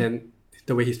and then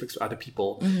the way he speaks to other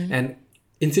people. And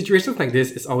in situations like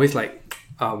this, it's always like,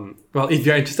 well, if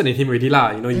you're interested in him really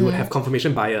you would have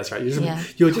confirmation bias, right?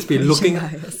 You'll just be looking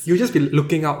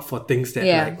out for things that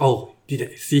like, oh, he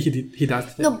does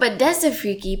that. No, but that's the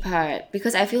freaky part,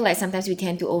 because I feel like sometimes we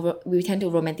tend to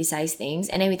romanticize things,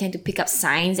 and then we tend to pick up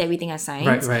signs, everything are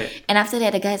signs. Right. And after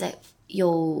that, the guy's like,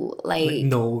 yo, like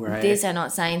no, right? These are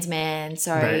not signs, man.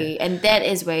 Sorry. Right. And that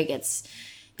is where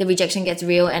the rejection gets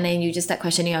real, and then you just start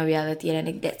questioning your reality, and I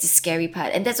think that's the scary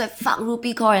part. And that's why fuck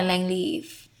Rupi Kaur and Lang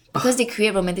Leaf, because they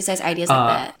create romanticized ideas like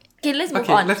that. Okay, let's move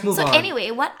on. So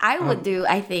anyway, what I would do,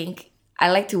 I think, I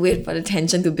like to wait for the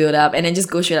tension to build up and then just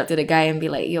go straight up to the guy and be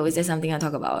like, yo, is there something I'll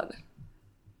talk about?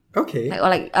 Okay.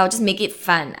 I'll just make it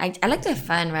fun. I like to have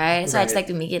fun, right? So I just like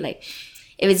to make it like,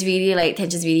 if it's really like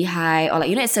tension's really high, or like,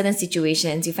 in certain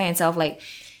situations, you find yourself like,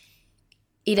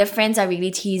 either friends are really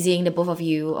teasing the both of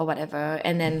you or whatever,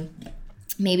 and then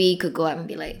maybe you could go up and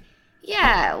be like,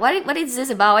 yeah, what is this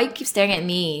about? Why you keep staring at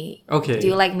me? Okay. Do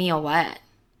you like me or what?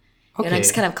 Okay.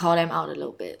 Just kind of call them out a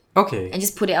little bit. Okay. And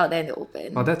just put it out there in the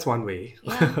open. Oh, that's one way.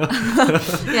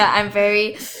 Yeah, I'm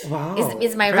very... Wow.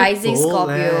 It's my very rising bold,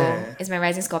 Scorpio. It's my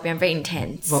rising Scorpio. I'm very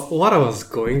intense. Well, what I was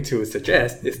going to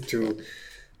suggest is to...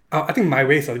 I think my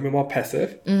way is a little bit more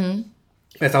passive.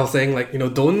 As I was saying, like,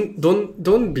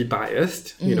 don't be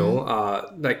biased,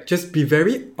 like, just be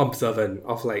very observant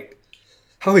of, like,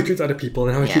 how he treats other people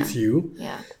and how he treats you.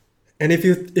 Yeah. And if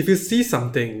you see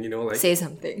something, like... Say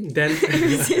something. Then...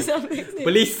 Say something.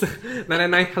 Police!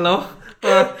 999, hello?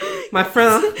 My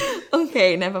friend.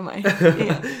 Okay, never mind.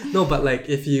 Yeah. No, but like,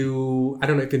 if you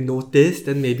notice,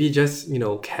 then maybe just,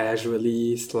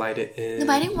 casually slide it in. No,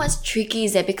 but I think what's tricky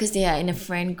is that because they are in a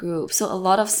friend group, so a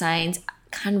lot of signs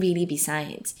can't really be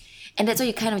signs. And that's why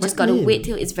you kind of just gotta wait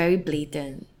till it's very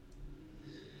blatant.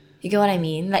 You get what I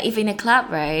mean? Like, if in a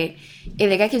club, right, if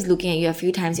the guy keeps looking at you a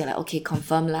few times, you're like, okay,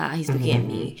 confirm lah, he's looking at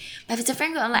me. But if it's a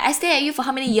friend group, I'm like, I stare at you for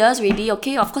how many years already?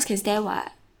 Okay, of course can stare,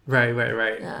 what? Right.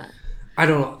 Yeah. I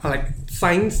don't know. Like,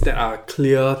 signs that are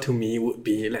clear to me would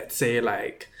be, let's say,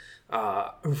 like,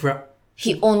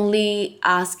 he only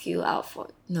asks you out for...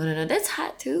 No, that's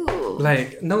hard too.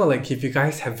 Like, if you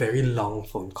guys have very long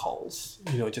phone calls,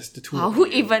 just the two. Wow, who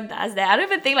even does that? I don't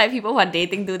even think like people who are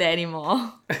dating do that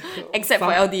anymore. Except for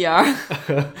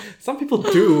LDR. Some people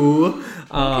do.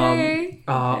 Okay.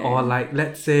 Or like,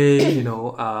 let's say,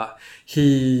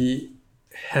 he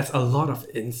has a lot of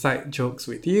inside jokes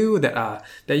with you that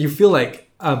you feel like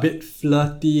a bit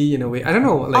flirty in a way. I don't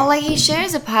know. Like, or like he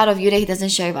shares a part of you that he doesn't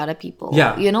share with other people.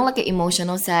 Yeah. Like an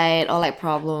emotional side, or like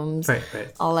problems. Right.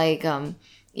 Or like, and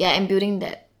building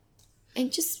that.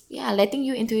 And just, letting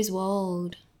you into his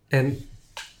world. And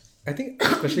I think,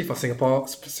 especially for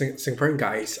Singaporean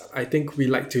guys, I think we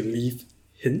like to leave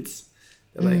hints.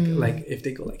 Like if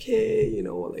they go like, hey,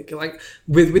 like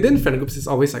within friend groups, it's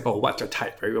always like, oh, what's your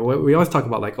type, right? We always talk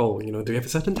about like, oh, do you have a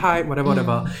certain type,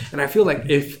 whatever. And I feel like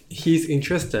if he's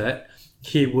interested,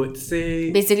 he would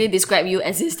say, basically describe you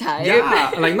as his type.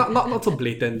 Yeah, like not so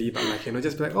blatantly, but like,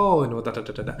 just be like, oh, da da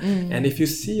da da. And if you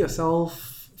see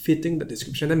yourself fitting the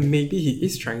description, then maybe he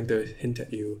is trying to hint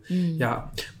at you. Yeah.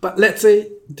 But let's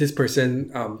say this person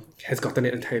has gotten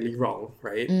it entirely wrong,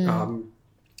 right?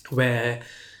 Where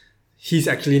he's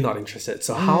actually not interested.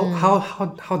 So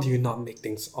how do you not make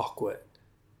things awkward?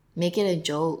 Make it a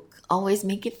joke. Always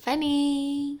make it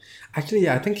funny. Actually,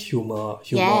 yeah, I think humor works.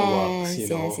 Yes.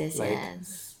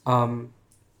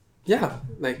 Yeah.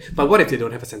 Like, but what if they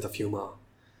don't have a sense of humor?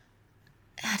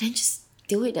 Then just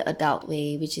do it the adult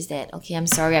way, which is that, okay, I'm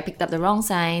sorry, I picked up the wrong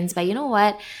signs, but you know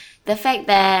what? The fact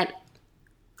that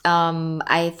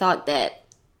I thought that,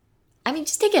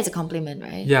 just take it as a compliment,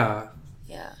 right? Yeah.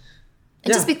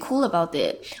 And just be cool about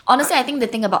it. Honestly, I think the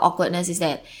thing about awkwardness is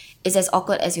that it's as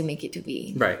awkward as you make it to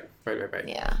be. Right.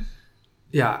 Yeah.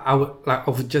 Yeah, I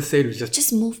would just say to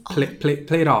just move on. Play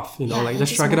it off, like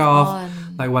just shrug it off,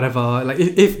 like whatever. Like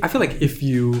if I feel like if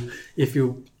you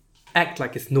act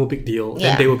like it's no big deal,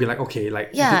 then they will be like, okay, like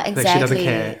exactly, like she doesn't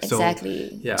care. Exactly.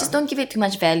 So, yeah. Just don't give it too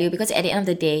much value, because at the end of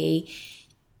the day,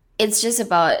 it's just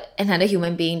about another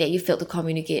human being that you failed to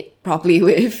communicate properly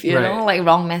with, you know, like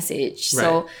wrong message.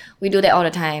 So we do that all the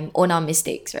time, own our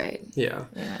mistakes, right? Yeah.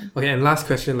 Okay, and last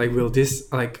question, like, will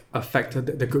this like affect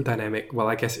the group dynamic? Well,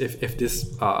 I guess if this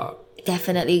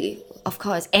Definitely, of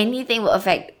course, anything will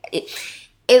affect it.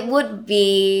 It would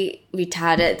be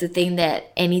retarded to think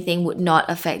that anything would not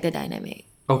affect the dynamic.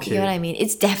 Okay. You know what I mean?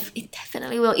 It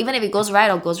definitely will. Even if it goes right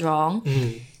or goes wrong,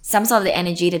 some sort of the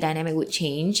energy, the dynamic would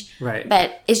change. Right.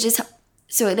 But it's just,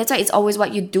 so that's why it's always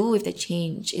what you do with the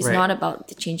change. It's not about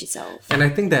the change itself. And I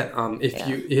think that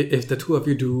if the two of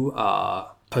you do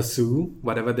pursue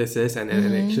whatever this is and it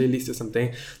actually leads to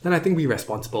something, then I think be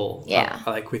responsible.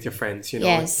 Like with your friends, you know.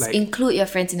 Yes. Like, include your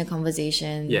friends in the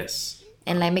conversation. yes.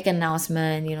 And like make an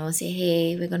announcement, you know, say,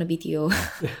 hey, we're gonna BTO.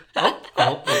 That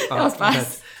was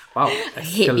fast. Wow. I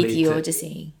hate BTO, just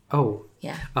saying. Oh.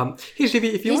 Yeah. Hey, JB,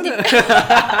 if you want to...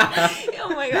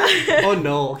 Oh my god. Oh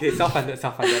no. Okay, self-funded.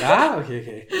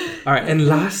 Okay. All right, and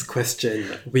last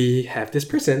question. We have this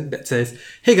person that says,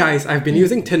 hey guys, I've been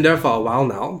using Tinder for a while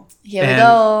now. Here we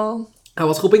go. I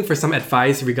was hoping for some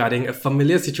advice regarding a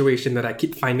familiar situation that I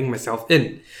keep finding myself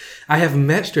in. I have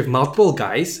matched with multiple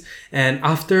guys, and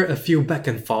after a few back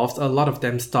and forths, a lot of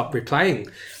them stop replying.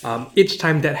 Each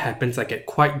time that happens, I get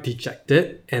quite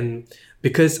dejected, and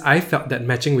because I felt that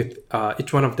matching with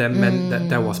each one of them meant that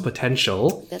there was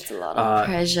potential. That's a lot of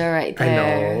pressure right there. I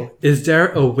know. Is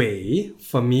there a way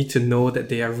for me to know that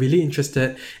they are really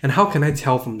interested, and how can I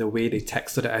tell from the way they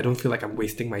text so that I don't feel like I'm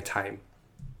wasting my time?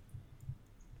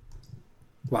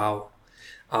 Wow.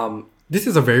 This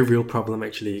is a very real problem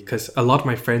actually, because a lot of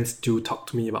my friends do talk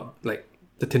to me about like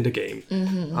the Tinder game.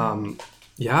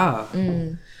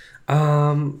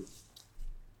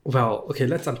 Well, okay,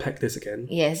 let's unpack this again.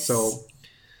 Yes. So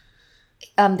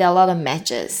there are a lot of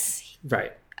matches.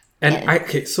 Right. And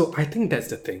so I think that's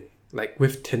the thing. Like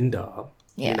with Tinder,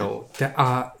 you know, there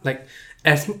are like,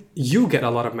 as you get a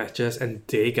lot of matches and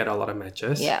they get a lot of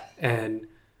matches. Yeah. And,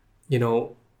 you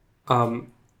know,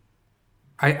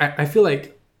 I feel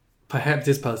like perhaps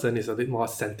this person is a bit more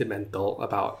sentimental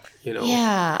about, you know.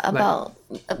 Yeah, about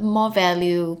more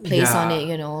value placed on it,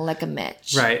 you know, like a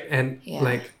match. Right. And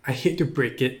like, I hate to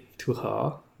break it to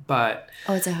her, but...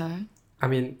 Oh, it's a her? I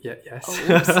mean, yes.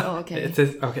 Oh, oops. Oh, okay. It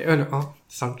says, okay, oh no,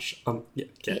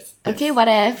 yes. Okay, what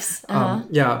ifs?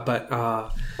 Yeah, but,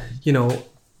 you know,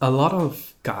 a lot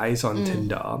of guys on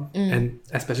Tinder, and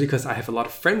especially because I have a lot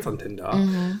of friends on Tinder,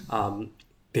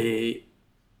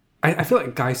 I feel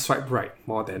like guys swipe right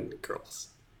more than girls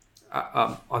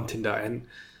on Tinder. And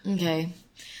okay.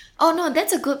 Oh no,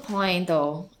 that's a good point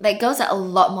though. Like girls are a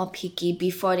lot more picky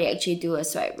before they actually do a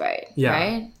swipe right. Yeah.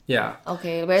 Right? Yeah.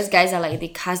 Okay. Whereas guys are like, they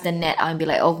cast the net out and be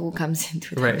like, oh, who comes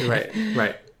into the net?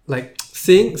 Right. Like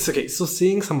seeing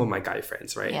some of my guy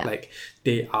friends, right? Yeah. Like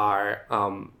they are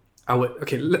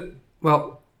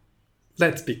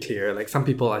let's be clear, like some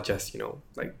people are just, you know,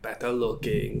 like better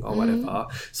looking or whatever.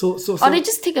 So or they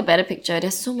just take a better picture.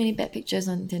 There's so many bad pictures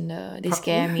on Tinder. They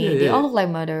scare me. They all look like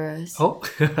murderers. Oh.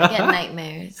 I get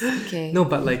nightmares. Okay. No,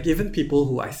 but like even people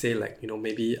who I say like, you know,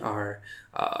 maybe are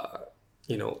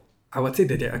you know, I would say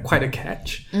that they are quite a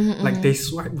catch. Like they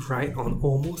swipe right on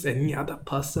almost any other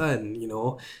person, you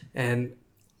know. And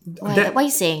what are you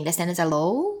saying? The standards are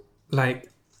low? Like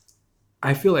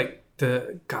I feel like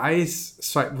the guys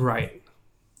swipe right.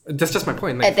 That's just my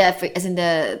point. Like, as in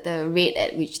the rate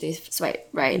at which they swipe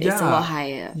right is a lot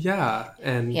higher. Yeah,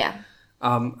 and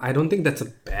I don't think that's a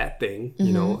bad thing.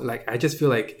 You know, like I just feel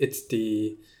like it's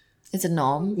a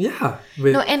norm. Yeah.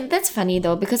 No, and that's funny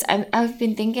though, because I've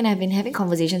been having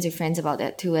conversations with friends about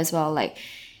that too as well. Like,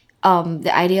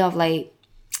 the idea of like,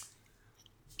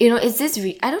 you know, is this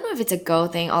I don't know if it's a girl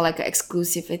thing or like an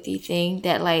exclusivity thing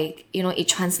that like, you know, it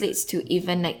translates to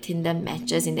even like Tinder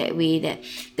matches in that way that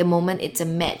the moment it's a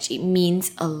match, it means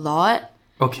a lot.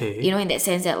 Okay. You know, in that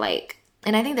sense that like,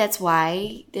 and I think that's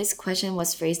why this question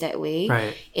was phrased that way.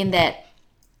 Right. In that,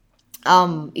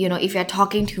 you know, if you're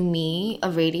talking to me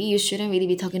already, you shouldn't really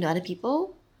be talking to other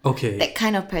people. Okay. That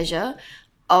kind of pressure.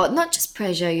 Or not just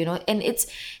pressure, you know, and it's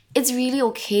really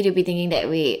okay to be thinking that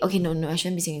way. Okay, no, I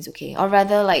shouldn't be saying it's okay. Or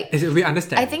rather, like... We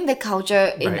understand. I think the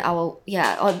culture in our...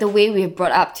 Yeah, or the way we're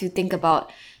brought up to think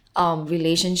about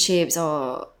relationships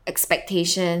or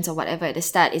expectations or whatever at the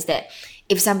start is that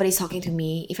if somebody's talking to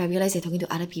me, if I realize they're talking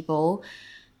to other people,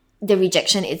 the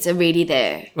rejection, it's already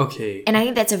there. Okay. And I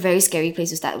think that's a very scary place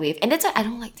to start with. And that's why I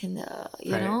don't like Tinder,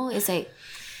 you know? It's like...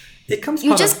 It comes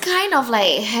you just kind of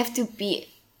like have to be...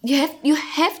 you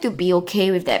have to be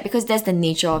okay with that because that's the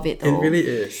nature of it though. It really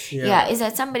is. Yeah. Yeah, is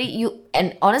that somebody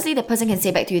and honestly the person can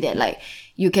say back to you that like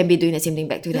you can be doing the same thing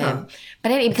back to them. But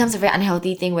then it becomes a very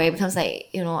unhealthy thing where it becomes like,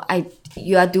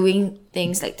 you are doing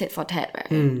things like tit for tat,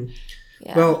 right?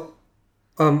 Yeah. Well,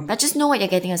 but just know what you're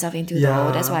getting yourself into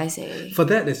though. That's why I say. For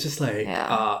that, it's just like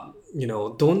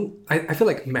don't. I feel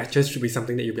like matches should be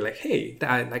something that you'd be like, hey,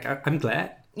 I'm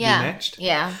glad we matched.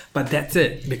 Yeah. But that's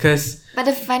it because. But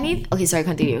okay, sorry,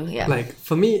 continue. Yeah. Like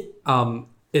for me,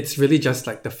 it's really just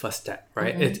like the first step,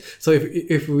 right? So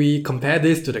if we compare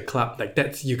this to the club, like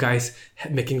that's you guys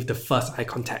making the first eye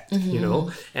contact,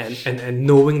 and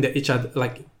knowing that each other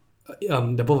like.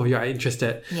 The both of you are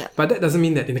interested, but that doesn't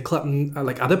mean that in the club,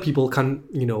 like other people can't,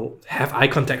 have eye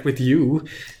contact with you.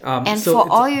 And so for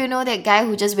all you know, that guy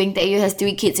who just winked at you has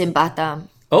 3 kids in Batam.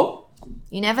 Oh,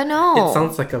 you never know. It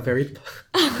sounds like a very.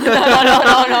 No,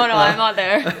 I'm not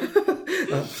there.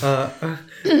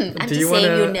 I'm just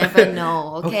saying you never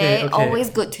know. Okay? Always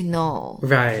good to know.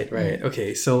 Right.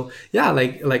 Okay, so yeah,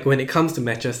 like when it comes to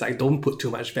matches, like don't put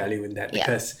too much value in that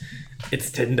because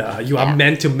it's Tinder. You are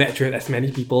meant to match with as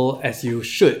many people as you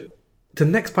should. The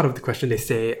next part of the question, they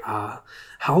say,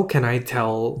 how can I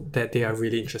tell that they are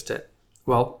really interested?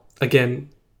 Well, again.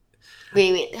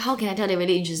 Wait. How can I tell they're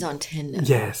really interested on Tinder?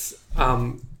 Yes.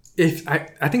 If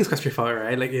I think it's quite straightforward,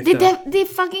 right? Like if they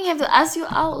fucking have to ask you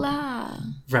out lah.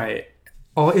 Right.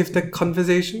 Or if the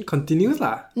conversation continues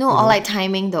lah. No, or like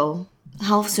timing though.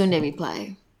 How soon they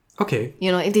reply. Okay.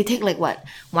 If they take like what,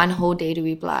 1 whole day to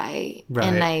reply. Right.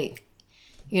 And like,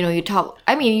 you talk.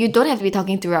 I mean, you don't have to be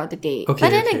talking throughout the day. Okay. But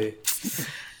then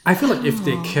I feel like if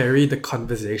they carry the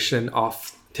conversation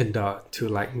off Tinder to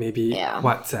like maybe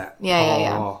WhatsApp.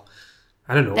 Yeah.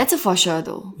 I don't know. That's a for sure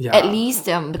though. Yeah. At least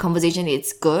the conversation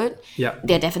is good. Yeah.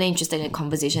 They're definitely interested in the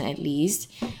conversation at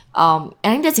least. I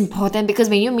think that's important because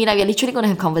when you meet up, you're literally going to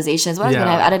have conversations. What else going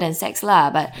to have other than sex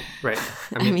lah? But right.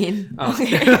 I mean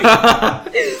okay.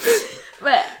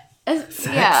 But sex?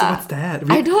 What's that?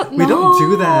 I don't know. We don't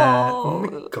do that. Oh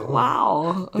my god.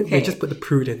 Wow. Okay. We just put the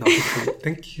prude in, Naughty Prude.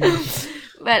 Thank you.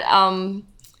 But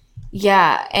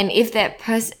yeah, and if that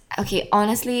person, okay,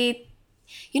 honestly,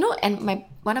 and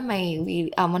one of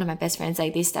my best friends,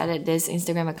 like they started this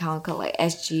Instagram account called like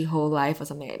SG Whole Life or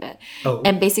something like that. Oh.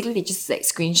 And basically they just like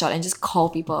screenshot and just call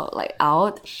people like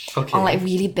out on like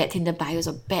really bad Tinder bios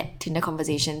or bad Tinder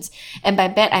conversations. And by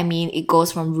bad I mean it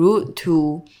goes from rude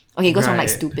to it goes from like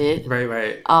stupid.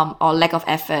 Right. Or lack of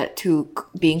effort to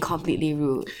being completely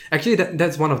rude. Actually,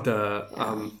 that's one of the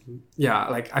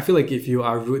like I feel like if you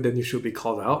are rude, then you should be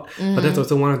called out. But that's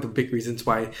also one of the big reasons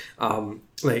why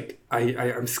like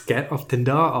I'm scared of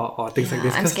Tinder or things like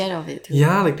this. I'm scared of it too.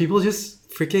 Yeah, like people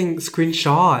just freaking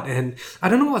screenshot and I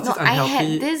don't know what's this unhealthy. I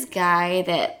had this guy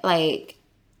that like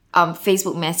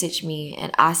Facebook messaged me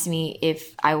and asked me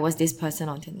if I was this person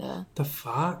on Tinder. The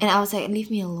fuck? And I was like,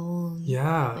 leave me alone.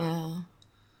 Yeah.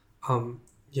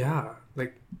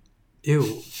 Like,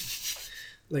 ew.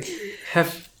 Like,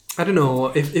 I don't know,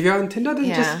 if you're on Tinder,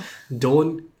 then just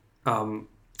don't, whatever.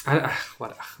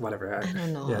 I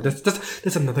don't know. Yeah,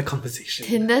 that's another conversation.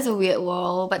 Tinder's a weird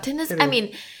world, but Tinder has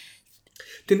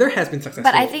been successful.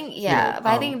 But I think,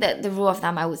 I think that the rule of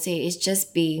thumb I would say is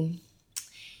just be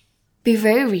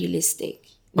very realistic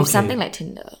with something like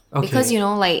Tinder. Okay. Because,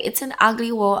 like, it's an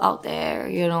ugly world out there,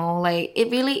 like,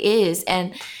 it really is.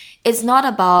 And it's not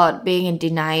about being in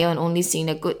denial and only seeing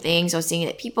the good things or seeing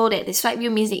that people that they swipe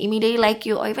you means they immediately like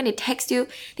you, or even they text you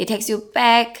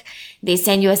back, they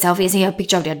send you a selfie, they send you a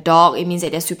picture of their dog, it means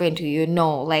that they're super into you.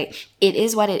 No, like, it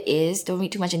is what it is. Don't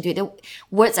read too much into it. The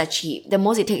words are cheap. The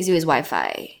most it takes you is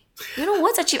Wi-Fi.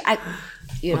 Words are cheap.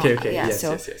 Okay. Yeah,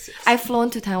 yes. I've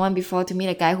flown to Taiwan before to meet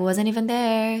a guy who wasn't even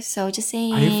there. So just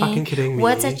saying. Are you fucking kidding me?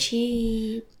 Words are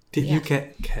cheap. Did you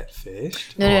get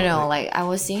catfished? No. Like I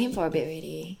was seeing him for a bit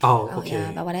already. Oh, okay.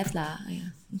 Yeah, but whatever lah. Yeah,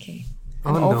 okay.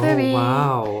 I'm over it.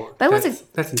 Wow. But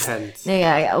that's intense.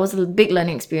 Yeah, it was a big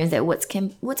learning experience that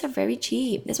words are very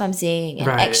cheap. That's what I'm saying. And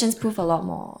actions prove a lot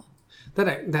more.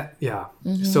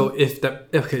 So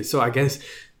so I guess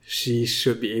she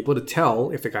should be able to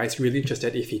tell if the guy's really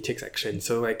interested if he takes action.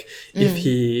 So like if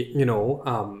he,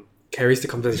 carries the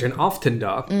conversation off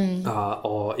Tinder,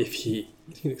 or if he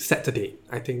sets a date,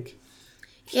 I think.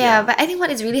 Yeah, but I think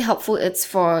what is really helpful is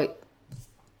for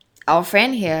our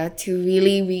friend here to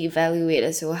really reevaluate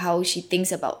as to how she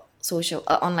thinks about social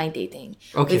online dating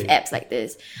with apps like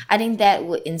this. I think that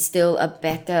would instill a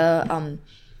better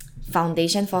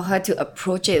foundation for her to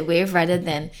approach it with, rather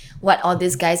than what all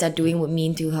these guys are doing would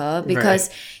mean to her, because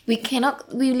we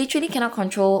literally cannot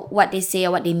control what they say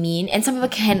or what they mean, and some people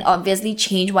can obviously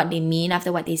change what they mean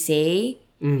after what they say.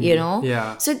 you know?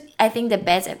 Yeah. So I think the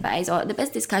best advice or the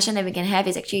best discussion that we can have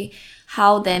is actually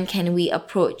how then can we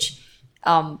approach,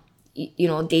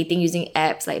 dating using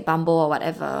apps like Bumble or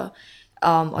whatever,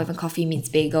 or even Coffee Meets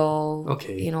Bagel,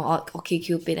 Okay. or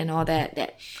OkCupid and all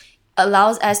that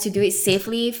allows us to do it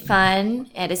safely,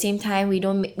 fun. At the same time, we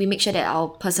make sure that our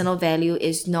personal value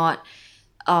is not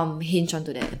hinged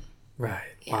onto that. Right.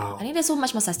 Yeah. Wow. I think that's so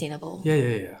much more sustainable.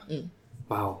 Yeah.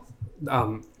 Wow.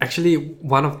 Actually,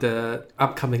 one of the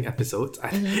upcoming episodes,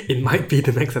 it might be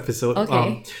the next episode,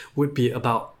 Okay. would be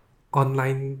about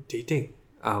online dating.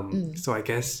 So I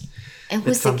guess. And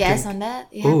who's the guest on that?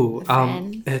 Oh, a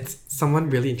friend? it's someone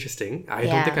really interesting. I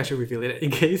don't think I should reveal it in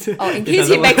case. In case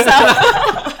he backs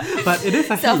up. But it is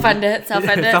a Self-funded.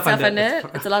 Self-funded.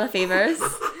 It's a lot of favors.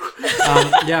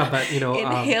 Yeah, but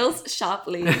Inhales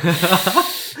sharply.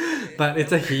 but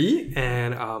it's a he,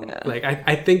 and like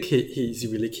I think he's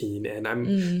really keen, and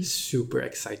I'm super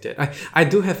excited. I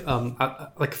do have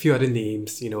like a few other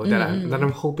names, that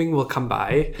I'm hoping will come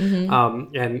by,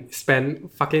 and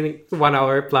spend fucking 1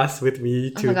 hour plus with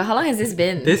me. Oh my god, how long has this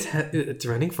been? It's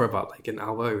running for about like an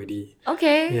hour already.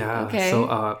 Okay. Yeah. Okay.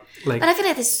 So like. But I feel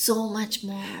like there's so much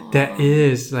more. There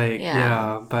is like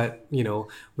Yeah. but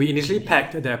we initially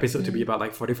packed the episode to be about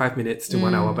like 45 minutes to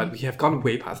 1 hour, but we have gone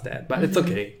way past that. But it's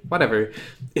okay, whatever.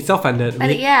 It's self-funded. But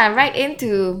write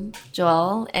into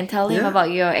Joel and tell him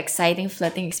about your exciting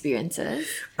flirting experiences.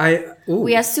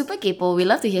 We are super capable. We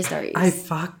love to hear stories. I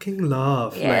fucking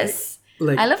love. Yes.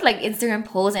 Like I love like Instagram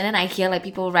posts, and then I hear like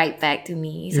people write back to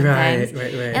me sometimes.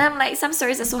 Right. And I'm like, some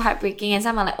stories are so heartbreaking, and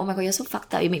some are like, oh my god, you're so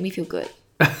fucked up. You make me feel good.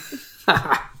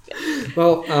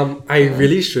 Well, I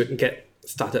really should get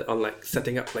started on like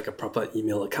setting up like a proper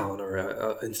email account or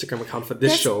a Instagram account for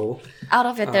this show. Out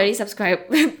of your 30 subscribed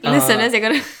listeners, you're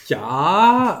gonna.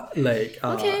 Yeah, like.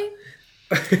 Okay.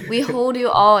 We hold you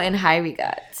all in high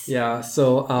regards. Yeah,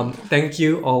 so thank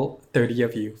you all 30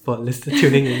 of you for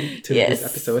tuning in to this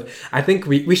episode. I think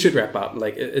we should wrap up.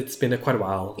 Like it's been quite a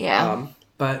while. Yeah.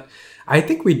 But I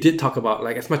think we did talk about,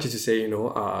 like, as much as you say,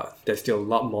 there's still a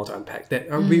lot more to unpack. That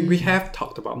we have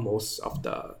talked about most of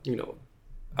the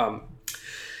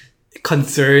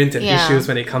concerns and issues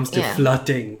when it comes to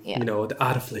flirting. Yeah. The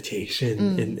art of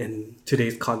flirtation in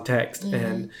today's context.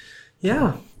 And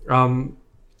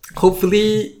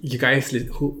hopefully you guys,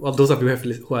 those of you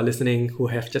who are listening, who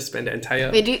have just spent the entire...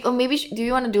 Wait, do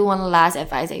you want to do one last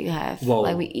advice that you have? Whoa.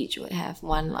 Like we each would have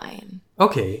one line.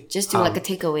 Okay. Just do like a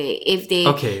takeaway. If they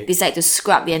decide to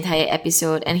scrap the entire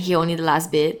episode and hear only the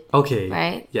last bit. Okay.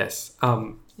 Right? Yes.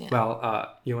 Well,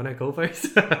 you want to go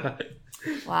first?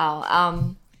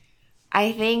 Wow.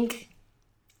 I think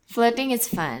flirting is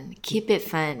fun. Keep it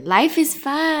fun. Life is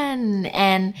fun.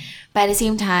 But at the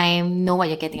same time, know what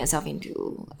you're getting yourself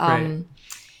into. Right.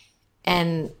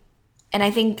 And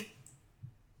I think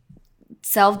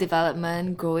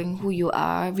self-development, growing who you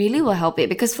are, really will help it,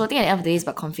 because flirting at the end of the day is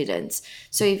about confidence.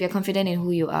 So if you're confident in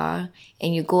who you are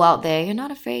and you go out there, you're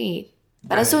not afraid.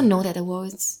 But also know that the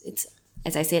world it's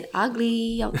as I said,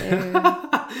 ugly out there.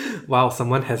 Wow,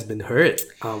 someone has been hurt.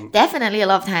 Definitely a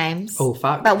lot of times. Oh,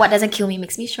 fuck. But what doesn't kill me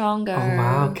makes me stronger. Oh,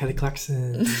 wow, Kelly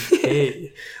Clarkson.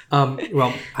 Hey.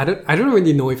 Well, I don't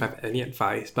really know if I have any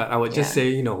advice, but I would just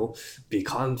say, be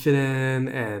confident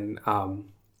and,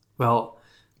 well...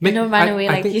 don't run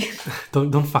away you.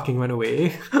 Don't fucking run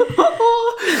away.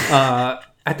 I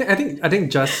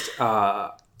think just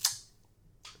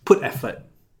put effort.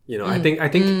 I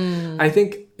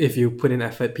think if you put in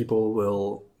effort, people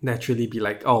will naturally be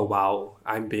like, oh wow,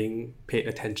 I'm being paid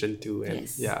attention to, and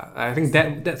I think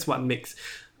that's what makes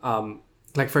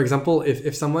like, for example,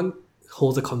 if someone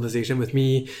holds a conversation with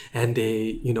me and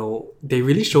they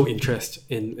really show interest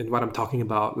in what I'm talking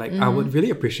about, like I would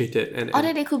really appreciate it. And or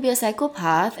that they could be a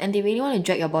psychopath and they really want to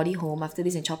drag your body home after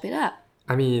this and chop it up.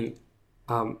 I mean,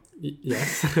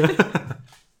 yes.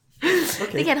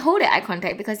 Okay. They can hold their eye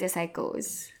contact because they're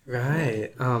psychos.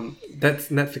 Right. That's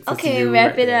Netflix's Okay, you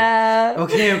wrap right it there. up.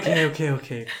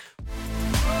 Okay.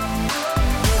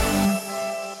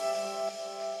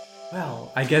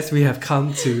 Well, I guess we have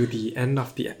come to the end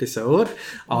of the episode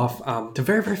of the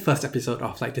very, very first episode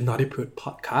of like the Naughty Prude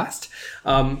podcast.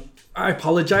 I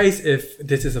apologize if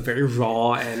this is a very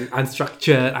raw and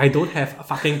unstructured. I don't have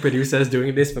fucking producers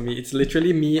doing this for me. It's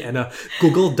literally me and a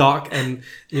Google Doc and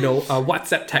a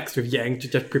WhatsApp text with Yang to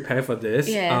just prepare for this.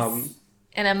 Yes.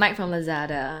 And a mic from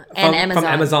Lazada and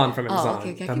Amazon. From Amazon. Oh,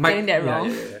 okay. I keep getting that wrong.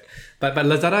 Yeah. But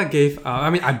Lazada gave...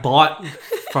 I bought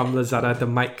from Lazada the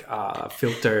mic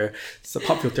filter. It's a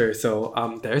pop filter. So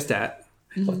there's that.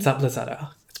 Mm-hmm. What's up,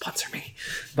 Lazada? Sponsor me.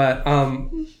 But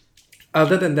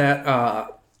other than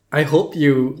that... I hope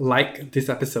you like this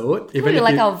episode. Hope you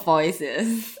like our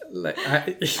voices. Like,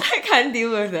 I can't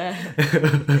deal with that.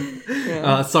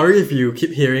 sorry if you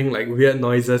keep hearing like weird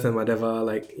noises and whatever,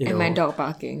 like and my dog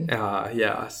barking.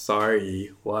 Yeah,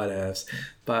 sorry, whatevs.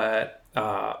 But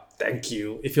thank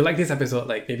you. If you like this episode,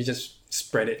 like maybe just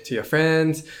spread it to your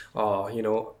friends, or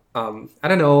I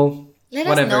don't know. Let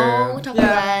whatever. us know, talk to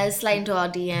us, slide into our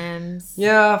DMs.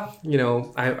 Yeah,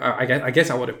 I guess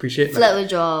I would appreciate Flirt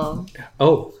with Joel.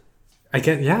 Oh, I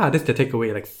guess, that's the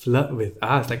takeaway. Like, flirt with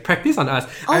us. Like, practice on us.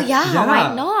 Why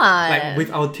not? Like,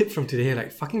 with our tips from today,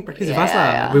 like, fucking practice with us.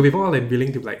 Yeah. We've all like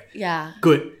willing to, like,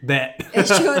 good, bad.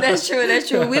 That's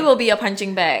true. We will be your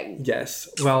punching bag. Yes.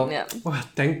 Well,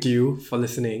 thank you for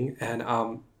listening. And,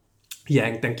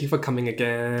 Yang, thank you for coming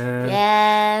again.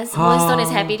 Yes. Moonstone is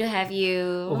happy to have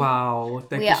you. Wow.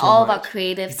 Thank you so much. We are all about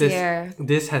creatives here.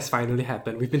 This has finally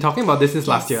happened. We've been talking about this since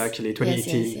last year, actually,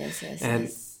 2018. Yes. And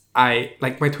I,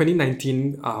 like, my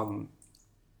 2019, what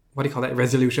do you call that,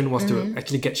 resolution was to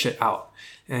actually get shit out.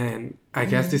 And I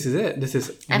guess this is it. This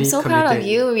is I'm me so committing. proud of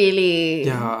you, really.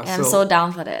 Yeah. I'm so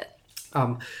down for that.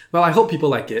 Well, I hope people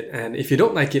like it, and if you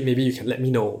don't like it, maybe you can let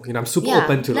me know. I'm super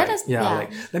open to let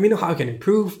me know how I can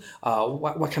improve.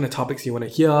 What kind of topics you want to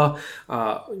hear.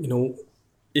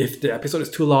 If the episode is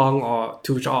too long or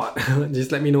too short,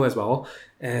 just let me know as well.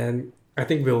 And I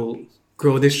think we'll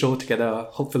grow this show together.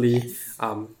 Hopefully,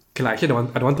 okay, like, actually,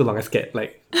 I don't want too long. I'm scared.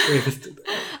 Like,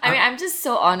 I'm just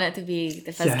so honored to be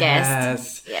the first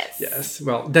guest. Yes.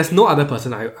 Well, there's no other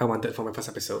person I wanted for my first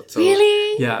episode. So,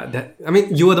 really? Yeah.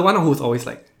 You were the one who's always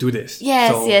like, do this.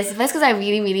 Yes. That's because I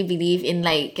really, really believe in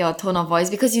like your tone of voice,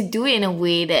 because you do it in a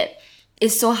way that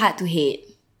is so hard to hate.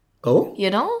 Oh.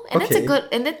 And that's a good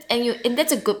and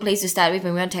that's a good place to start with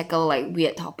when we want to tackle like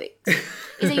weird topics.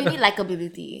 Is that you need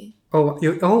likability.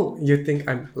 You think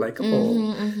I'm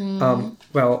likable?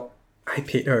 Well, I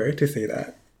paid her to say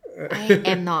that. I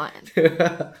am not.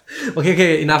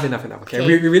 Okay, enough. Okay,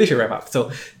 we really should wrap up.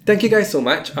 So, thank you guys so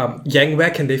much. Yang,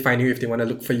 where can they find you if they want to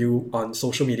look for you on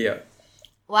social media?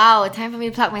 Wow, time for me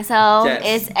to plug myself. Yes.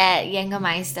 It's at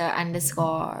Yangermeister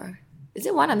 _. Is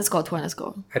it 1 _, 2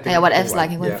 _? I think whatever's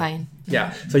like, you can find.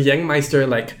 Yeah. So Yangermeister,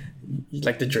 like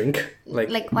the drink, like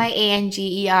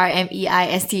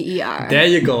YANGERMEISTER. There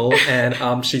you go.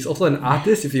 And she's also an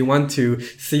artist. If you want to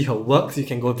see her works, you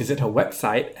can go visit her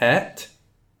website at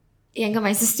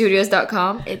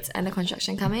Yangermeisterstudios.com. It's under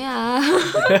construction coming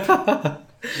up.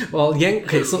 Well, Yang,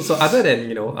 okay, so other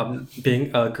than, being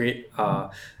a great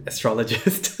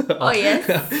astrologist,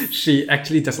 yes, she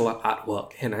actually does a lot of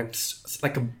artwork, and I'm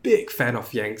like a big fan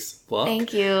of Yang's work.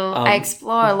 Thank you. I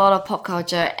explore a lot of pop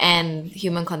culture and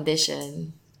human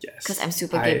condition. Yes. Because I'm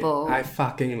super capable. I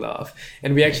fucking love.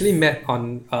 And we actually met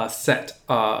on a set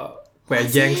where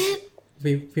Yang's...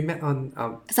 We met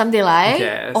on... Someday Live?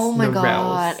 Yes. Oh my god.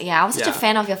 Rells. Yeah, I was such a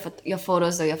fan of your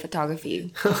photos or your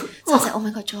photography. So I was like, oh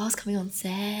my god, Joel's coming on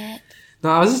set.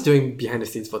 No, I was just doing behind the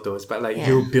scenes photos, but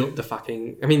you built the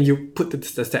fucking... you put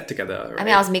the set together, right?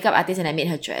 I was a makeup artist and I made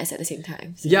her dress at the same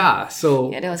time. So. Yeah,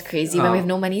 so... Yeah, that was crazy. When we have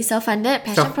no money, self-funded,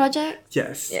 passion project.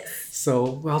 Yes.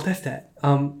 So, well, that's that.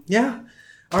 Yeah.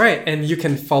 All right, and you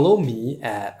can follow me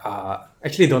at...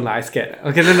 Actually, don't lie, I scared.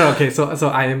 Okay, no. Okay, so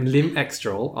I am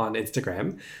limxstroll on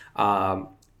Instagram. I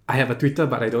have a Twitter,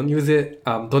 but I don't use it.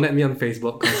 Don't add me on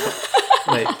Facebook.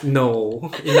 No,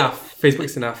 enough. Facebook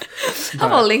is enough. How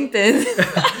about LinkedIn?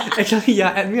 Actually, yeah,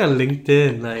 add me on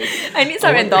LinkedIn. I need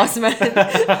some endorsement.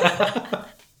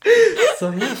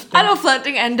 So yeah. Hello,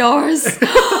 flirting endorse.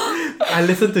 I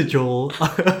listen to Joel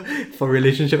for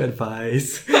relationship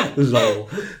advice. Lol.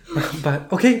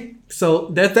 But okay. So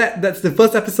that's the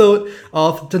first episode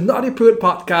of the Naughty Prude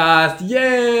podcast.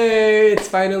 Yay! It's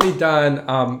finally done.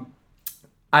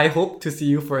 I hope to see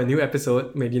you for a new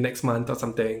episode, maybe next month or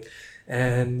something.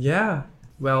 And yeah,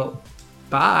 well,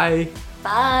 bye.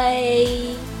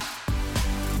 Bye.